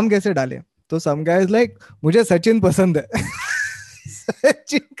like कि नाम कैसे डाले? तो some guy is like, मुझे सचिन पसंद है.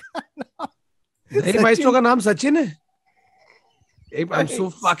 सचिन का नाम. दही माइस्ट्रो का नाम सचिन है. I'm so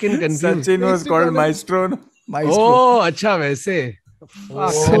fucking confused. Sachin was called Maestro. No? Maestro. Oh, अच्छा वैसे.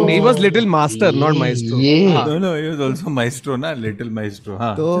 Fuck. He was little master, not maestro. हाँ. No, he was also Maestro, na? Little Maestro.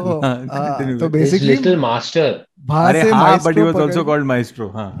 हाँ. तो Continue. तो It's basically little master. वहां अरे से हाँ, but he maestro was also पकड़, called Maestro.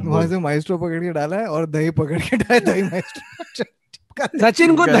 हाँ. वहां से maestro पकड़ के डाला है और दही पकड़ के डाला है, दही maestro.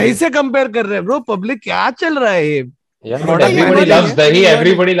 सचिन को दही से कंपेयर कर रहे हैं ब्रो. पब्लिक क्या चल रहा है ये? Yeah, Not but everybody everybody, loves yeah. dahi.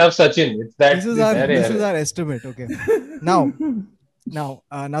 Everybody loves Sachin. It's that. This is our estimate. Okay.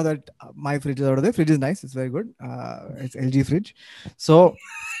 Now that my fridge is out of there, fridge is nice. It's very good. It's LG fridge. So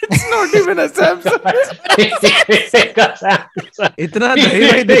It's not even a Samsung. इतना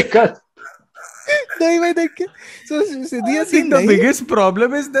दही भाई देख. dahi bhai dekh ke. So Siddhi I has think seen the dahi. biggest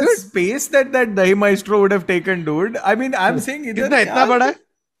problem is the space that Dahi Maestro would have taken, dude. I mean, I'm saying कितना इतना बड़ा है?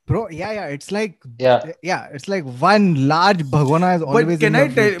 Bro, yeah, it's like Yeah. it's like one large bhagona is always. But can in I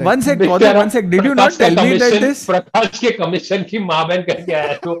the tell fridge. one sec, Gautam, one sec? Did you not tell me that this? प्रकाश के commission की माँ बहन करके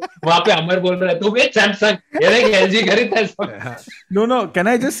आया तो वहाँ पे अमर बोल रहा है तू भी सैमसंग ये देख एलजी खरीदता है सब. No. Can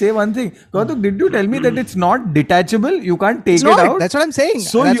I just say one thing? Gautam, did you tell me that it's not detachable? You can't take It's it not. out? That's what I'm saying.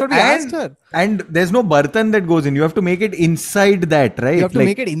 So That's you, what we asked her. and there's no bartan that goes in. You have to make it inside that, right? You have to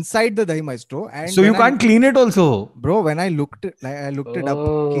Like, make it inside the dahi maestro. And so you when I- can't clean it also. Bro, when I looked it up,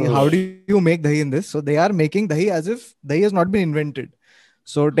 ki how do you make dahi in this? So they are making dahi as if dahi has not been invented.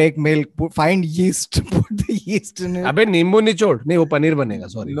 So take milk, find yeast, put the yeast in it. अबे नींबू निचोड़. नहीं वो पनीर बनेगा.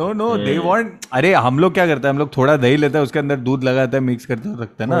 Sorry. No, they want. अरे हम लोग क्या करते हैं? हम लोग थोड़ा दही लेते हैं, उसके अंदर दूध लगाते हैं, मिक्स करते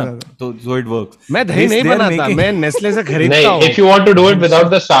रखते हैं ना. तो so it works. मैं दही नहीं They are बनाता. making- मैं नेस्ले से खरीदता नहीं, हूँ. if you want to do it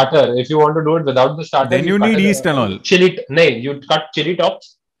without the starter, Then you cut need it, yeast and all. you cut chili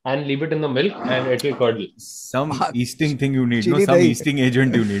tops and leave it in the milk and it will curdle. Some yeasting thing you need. Chili Some dahi. yeasting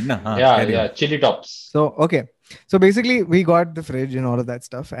agent you need. Na? हाँ, Yeah, carry on. chili tops. So, okay. So basically, we got the fridge and all of that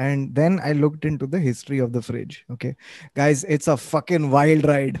stuff. And then I looked into the history of the fridge. Okay. Guys, it's a fucking wild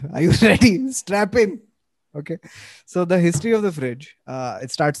ride. Are you ready? Strap in. Okay. So the history of the fridge,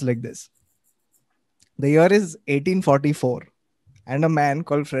 it starts like this. The year is 1844. And a man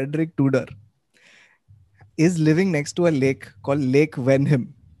called Frederick Tudor is living next to a lake called Lake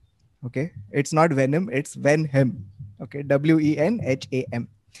Wenham. Okay. It's not Venom, it's Wenham. Okay. Wenham.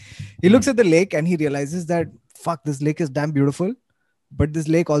 He looks at the lake and he realizes that, fuck, this lake is damn beautiful. But this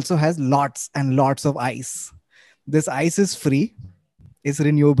lake also has lots and lots of ice. This ice is free, it's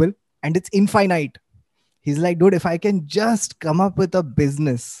renewable, and it's infinite. He's like, dude, if I can just come up with a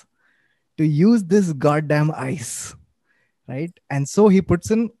business to use this goddamn ice, right? And so he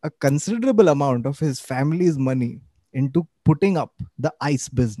puts in a considerable amount of his family's money into putting up the ice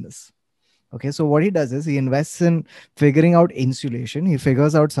business. Okay, so what he does is he invests in figuring out insulation, he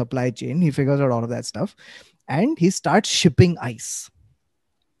figures out supply chain, he figures out all of that stuff, and he starts shipping ice.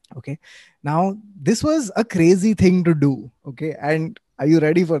 Okay, now this was a crazy thing to do. Okay, and are you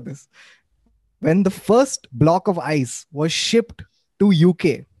ready for this? When the first block of ice was shipped to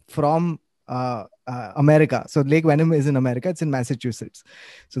UK from America, so Lake Wenham is in America, it's in Massachusetts.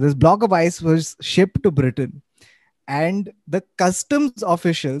 So this block of ice was shipped to Britain, and the customs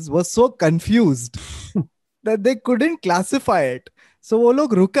officials were so confused that they couldn't classify it. So वो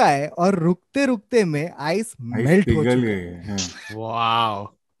लोग रुका है और रुकते रुकते में ice melt हो पिघल चुका गए है. हैं.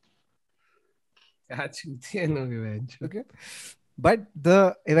 Wow. Okay, but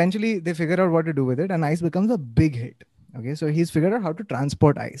eventually they figure out what to do with it, and ice becomes a big hit. Okay, so he's figured out how to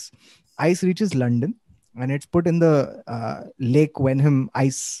transport ice. Ice reaches London, and it's put in the Lake Wenham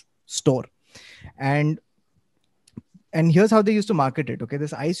ice store, and here's how they used to market it. Okay,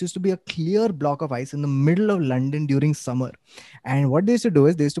 this ice used to be a clear block of ice in the middle of London during summer, and what they used to do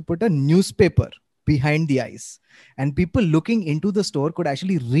is they used to put a newspaper behind the ice, and people looking into the store could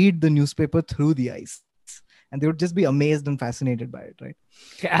actually read the newspaper through the ice, and they would just be amazed and fascinated by it, right?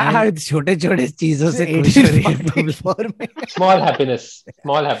 क्या छोटे-छोटे चीजों से खुश हो रही है public. 1844 में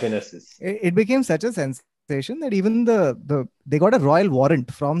Small happinesses. it became such a sensation that even they got a royal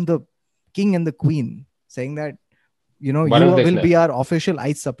warrant from the king and the queen saying that, you know, you Warrant will देखना. be our official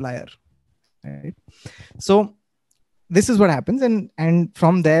ice supplier, right? So this is what happens, and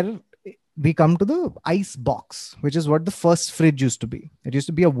from there we come to the ice box, which is what the first fridge used to be. It used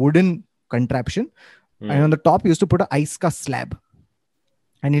to be a wooden contraption, and on the top you used to put an ice ka slab,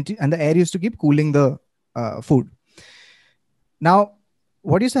 and the air used to keep cooling the food. Now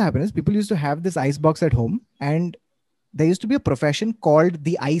what used to happen is people used to have this ice box at home, and there used to be a profession called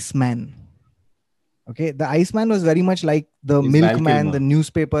the iceman. Okay, the iceman was very much like the He's Val milkman, Kilmer. the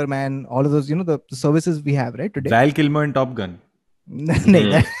newspaper man, all of those, you know, the services we have right today. Val Kilmer in Top Gun.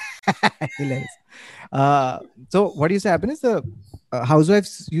 Nahi, that- hilarious. So what used to happen is the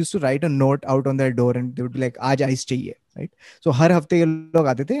housewives used to write a note out on their door, and they would be like, "Aaj ice chahiye," right? So har hafte ye log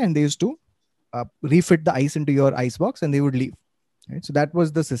aate the, and they used to refit the ice into your ice box, and they would leave. Right? So that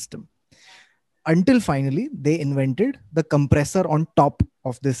was the system. Until finally they invented the compressor on top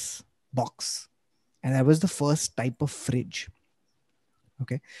of this box, and that was the first type of fridge.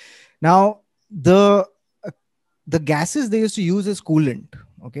 Okay, now the gases they used to use as coolant.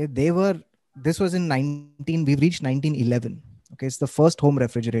 Okay, this was in we've reached 1911. Okay, it's the first home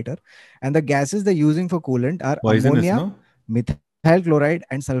refrigerator, and the gases they're using for coolant are Poisonous, ammonia, no? methyl chloride,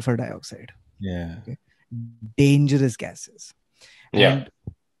 and sulfur dioxide. Yeah. Okay. Dangerous gases. Yeah. And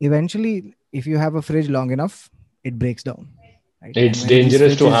eventually, if you have a fridge long enough, it breaks down. Right? It's And when these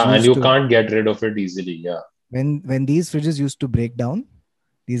dangerous to fridges have, and used you to- can't get rid of it easily. Yeah. when these fridges used to break down,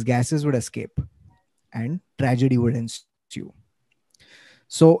 these gases would escape, and tragedy would ensue.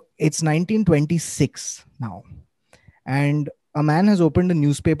 So it's 1926 now, and a man has opened a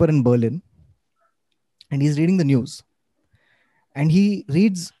newspaper in Berlin, and he's reading the news, and he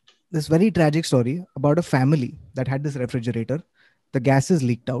reads this very tragic story about a family that had this refrigerator. The gases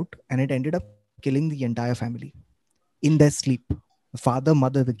leaked out, and it ended up killing the entire family in their sleep. The father,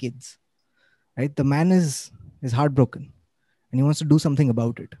 mother, the kids. Right? The man is heartbroken, and he wants to do something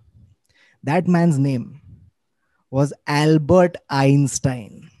about it. That man's name was Albert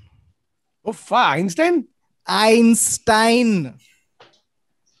Einstein. Oh, Einstein? Einstein.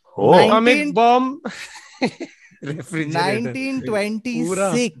 Oh. Atomic bomb. Refrigerator.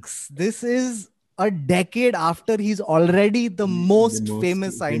 1926. This is a decade after he's already the most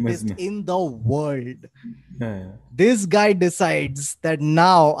famous scientist in the world. Yeah. This guy decides that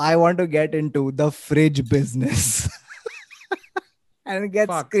now I want to get into the fridge business. And it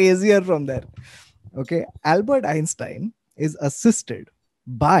gets crazier from there. Okay. Albert Einstein is assisted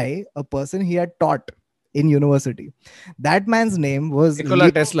by a person he had taught in university. That man's name was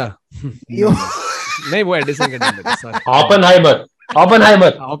Nikola Tesla. Leo. नहीं वो Edison का नाम है sorry. Oppenheimer.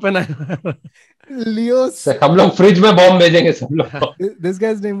 Leo. हम लोग fridge में bomb भेजेंगे सब लोग. This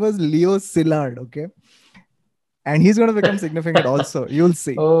guy's name was Leo Szilard. Okay. And he's going to become significant also. You'll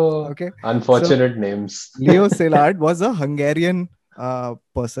see. Oh, okay. Unfortunate names. Leo Szilard was a Hungarian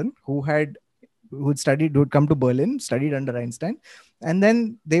person who'd come to Berlin, studied under Einstein, and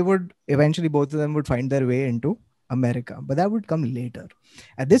then they would eventually, both of them would find their way into America. But that would come later.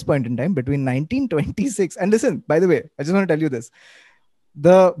 At this point in time, between 1926, and listen, by the way, I just want to tell you this.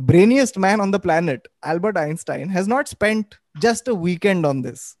 The brainiest man on the planet, Albert Einstein, has not spent just a weekend on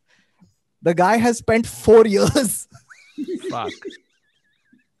this. The guy has spent 4 years. Fuck.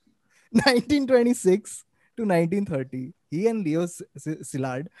 1926 to 1930. He and Leo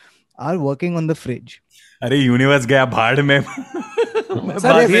Szilard are working on the fridge. अरे universe गया भाड़ में.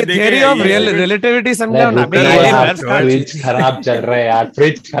 Sir ये theory of relativity समझाओ ना. Fridge खराब चल रहा है यार.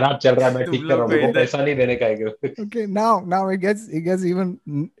 फ्रिज खराब चल रहा है. मैं ठीक कर रहा हूँ. पैसा नहीं देने का है. Okay, now it gets even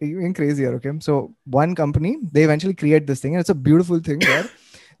crazier. Okay, so one company, they eventually create this thing, and it's a beautiful thing where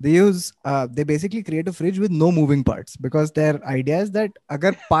they basically create a fridge with no moving parts, because their idea is that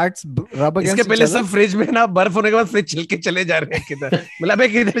अगर parts rub against इसके पहले सब fridge में ना बर्फ होने के बाद फ्रिज छिल के चले जा रहे हैं किधर. मतलब अबे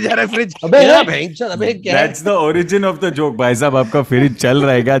किधर जा रहा है फ्रिज. अबे क्या है? That's the origin of the joke. भाई साहब आपका फ्रिज चल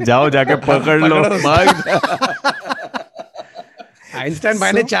रहेगा, जाओ जाके पकड़ लो. आइंस्टाइन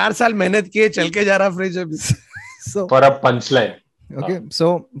भाई ने 4 साल मेहनत किए, चल के जा रहा फ्रिज अभी. So for a punchline. Okay,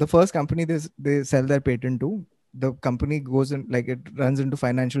 so the first company they sell their patent to, the company goes in, like, it runs into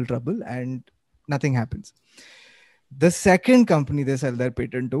financial trouble and nothing happens. The second company they sell their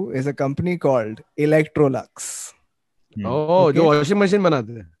patent to is a company called Electrolux. Oh, जो washing machine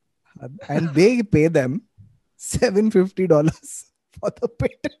बनाते हैं. And they pay them $750 for the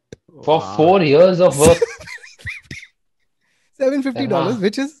patent. For 4 years of work. $750,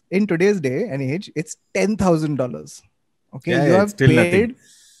 which is in today's day and age, it's $10,000. Okay, yeah,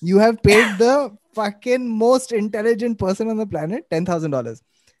 you have paid the fucking most intelligent person on the planet $10,000.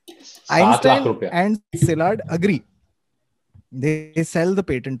 Einstein and Szilard agree. They sell the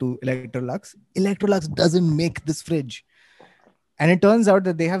patent to Electrolux. Electrolux doesn't make this fridge. And it turns out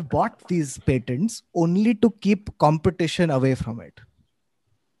that they have bought these patents only to keep competition away from it.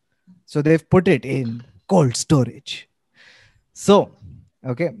 So they've put it in cold storage. So,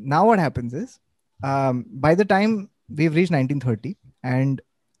 okay, now what happens is, by the time we've reached 1930, and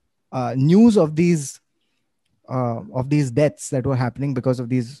news of these deaths that were happening because of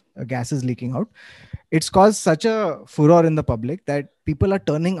these gases leaking out, it's caused such a furor in the public that people are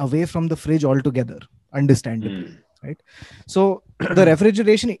turning away from the fridge altogether, understandably. Right? So the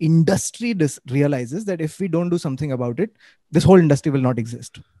refrigeration industry realizes that if we don't do something about it, this whole industry will not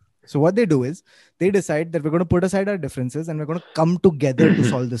exist. So what they do is they decide that we're going to put aside our differences and we're going to come together to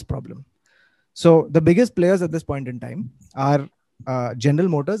solve this problem. So the biggest players at this point in time are General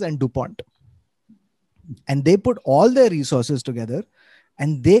Motors and DuPont. And they put all their resources together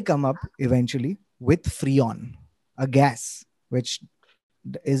and they come up eventually with Freon, a gas which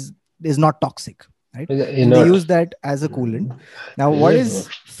is not toxic. Right? And they use that as a coolant. Now, what is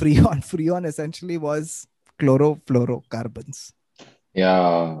Freon? Freon essentially was chlorofluorocarbons.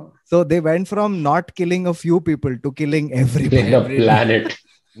 Yeah. So they went from not killing a few people to killing everybody. The planet.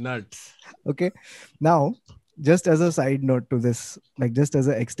 Nuts. Okay. Now, just as a side note to this, like just as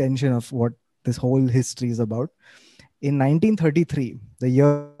an extension of what this whole history is about, in 1933, the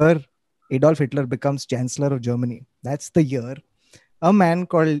year Adolf Hitler becomes Chancellor of Germany, that's the year a man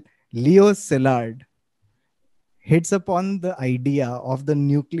called Leo Szilard hits upon the idea of the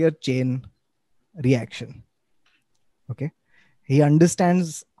nuclear chain reaction. Okay. He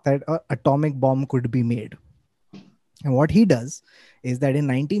understands that an atomic bomb could be made. And what he does is that in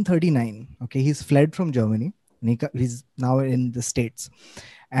 1939, okay, he's fled from Germany. And he's now in the States.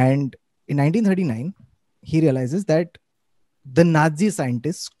 And in 1939, he realizes that the Nazi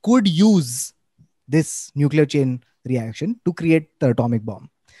scientists could use this nuclear chain reaction to create the atomic bomb.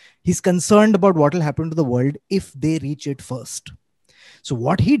 He's concerned about what will happen to the world if they reach it first. So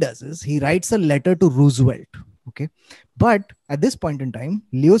what he does is he writes a letter to Roosevelt. Okay. But at this point in time,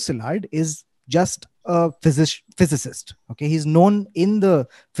 Leo Szilard is just a physicist. Okay. He's known in the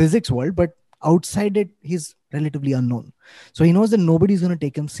physics world, but outside it, he's relatively unknown. So he knows that nobody's going to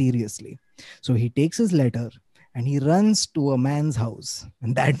take him seriously. So he takes his letter and he runs to a man's house.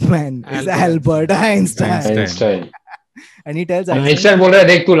 And that man is Albert Einstein. And he tells Einstein बोल रहा है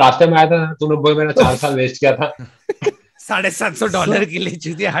देख तू last time आया था तूने बोल मेरा 4 साल वेस्ट किया था $750 के लिए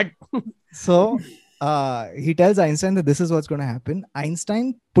चूतिया हट. So he tells Einstein that this is what's going to happen.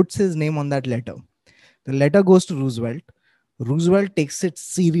 Einstein puts his name on that letter. The letter goes to Roosevelt. Roosevelt takes it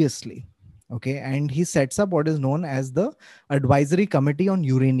seriously. Okay. And he sets up what is known as the Advisory Committee on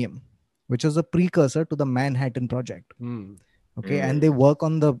Uranium, which was a precursor to the Manhattan Project. Okay. And they work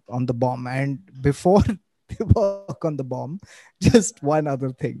on the bomb. And before they work on the bomb, just one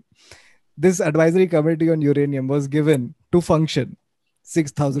other thing. This Advisory Committee on Uranium was given to function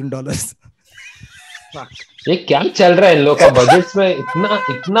 $6,000. ये क्या चल रहा है इन लोग का budgets में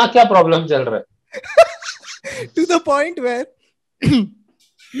इतना क्या प्रॉब्लम चल रहा है To the point where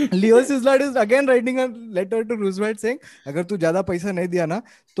Leo Szilard is again writing a letter to Roosevelt saying, अगर तू ज्यादा पैसा नहीं दिया ना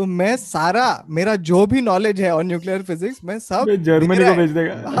तो मैं सारा मेरा जो भी नॉलेज है ऑन न्यूक्लियर फिजिक्स मैं सब जर्मनी को भेज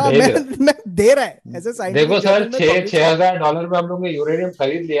देगा. हाँ मैं दे रहा है ऐसे साइंटिफिक देखो सर $6,000 में हम लोग ने यूरेनियम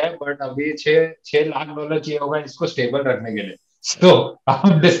खरीद लिया है बट अभी $6 लाख चाहिए होगा इसको स्टेबल रखने के लिए तो आप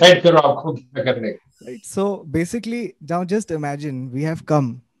डिसाइड करो आपको क्या करने का. Right. So basically, now just imagine we have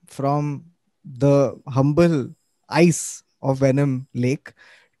come from the humble ice of Venom Lake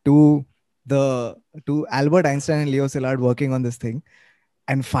to Albert Einstein and Leo Szilard working on this thing,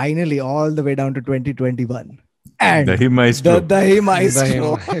 and finally all the way down to 2021. And Dahi Maestro. Dahi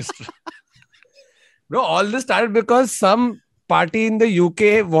Maestro. Bro, all this started because some party in the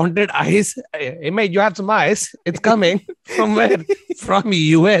UK wanted ice. Hey mate, you have some ice. It's coming from where? From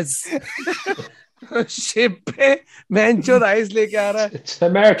US. Ship पे मैंचो ice लेके आ रहा है. It's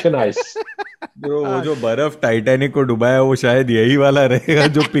American ice. Bro, वो जो बर्फ Titanic को डुबाया वो शायद यही वाला रहेगा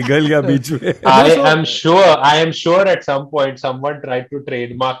जो पिघल गया बीच में. I am sure at some point someone tried to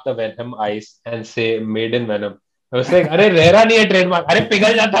trademark the Venom ice and say made in Venom. I was like, अरे रह नहीं है ट्रेडमार्क, अरे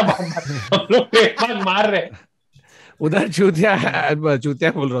पिघल जाता हम लोग ट्रेडमार्क मार रहे. उधर चूतिया बोल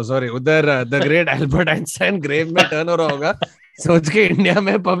रहा हूँ, सॉरी, उधर the great Albert Einstein grave में टर्न हो रहा होगा सोच के इंडिया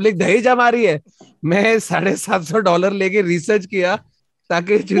में पब्लिक दही जमा रही है. मैं $750 लेके रिसर्च किया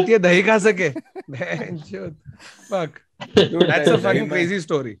ताकि चूतिया दही खा सके. Fuck. That's a fucking crazy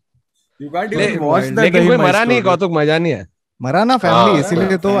story. You can't even watch that. लेकिन कोई मरा नहीं, कौतुक मजा नहीं है. मरा ना फैमिली,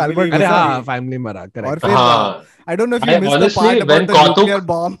 इसीलिए तो एल्बर्ट. अरे हाँ, फैमिली मरा. और फिर I don't know if you missed the part about the nuclear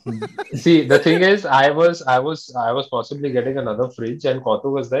bomb. See, the thing is, I was possibly getting another fridge, and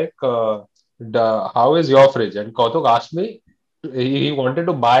Kautuk was like, "How is your fridge?" And Kautuk asked me, he wanted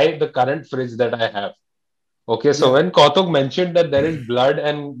to buy the current fridge that I have. Okay, so when Kautuk mentioned that there is blood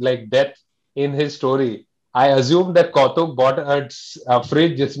and like death in his story, I assumed that Kautuk bought a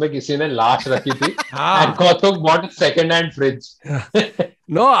fridge जिसमें किसी ने लाश रखी थी, and Kautuk bought a second-hand fridge.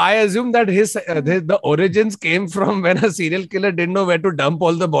 No, I assume that the origins came from when a serial killer didn't know where to dump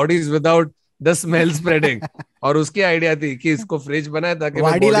all the bodies without the smell spreading. और उसकी idea थी कि इसको fridge बनाए ताकि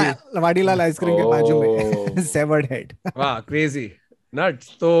Vadilal ice cream के बाजू में severed head. वाह, crazy,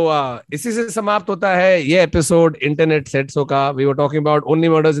 nuts. तो इसी से समाप्त होता है ये एपिसोड इंटरनेट सेट्सो का. We were talking about only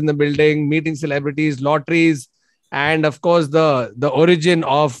murders in the building, meeting celebrities, lotteries, and of course the origin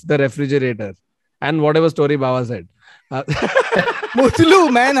of the refrigerator and whatever story Baba said.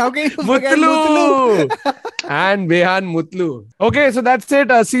 Mutlu, man, how can you forget Mutlu? And Behan Mutlu. Okay, so that's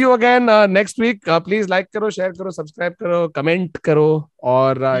it. See you again next week. Please like karo, share karo, subscribe karo, comment karo,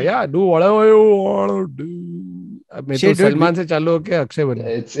 और yeah, do whatever you want to do. मैं तो सलमान से चालू होके अक्षय बने.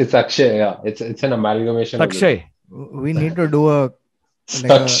 It's Akshay, yeah. It's an amalgamation. Akshay. We need to do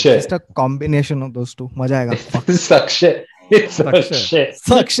just a combination of those two. मजा आएगा. Akshay. It's Akshay.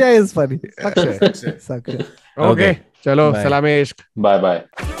 Akshay is funny. Akshay. Okay. चलो, Salameh इश्क. Bye bye.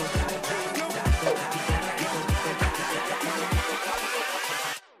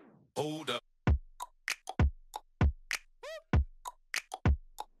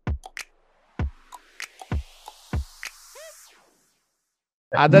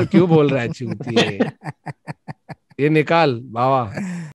 आदर क्यों बोल रहा है चूतिए? ये निकाल बाबा.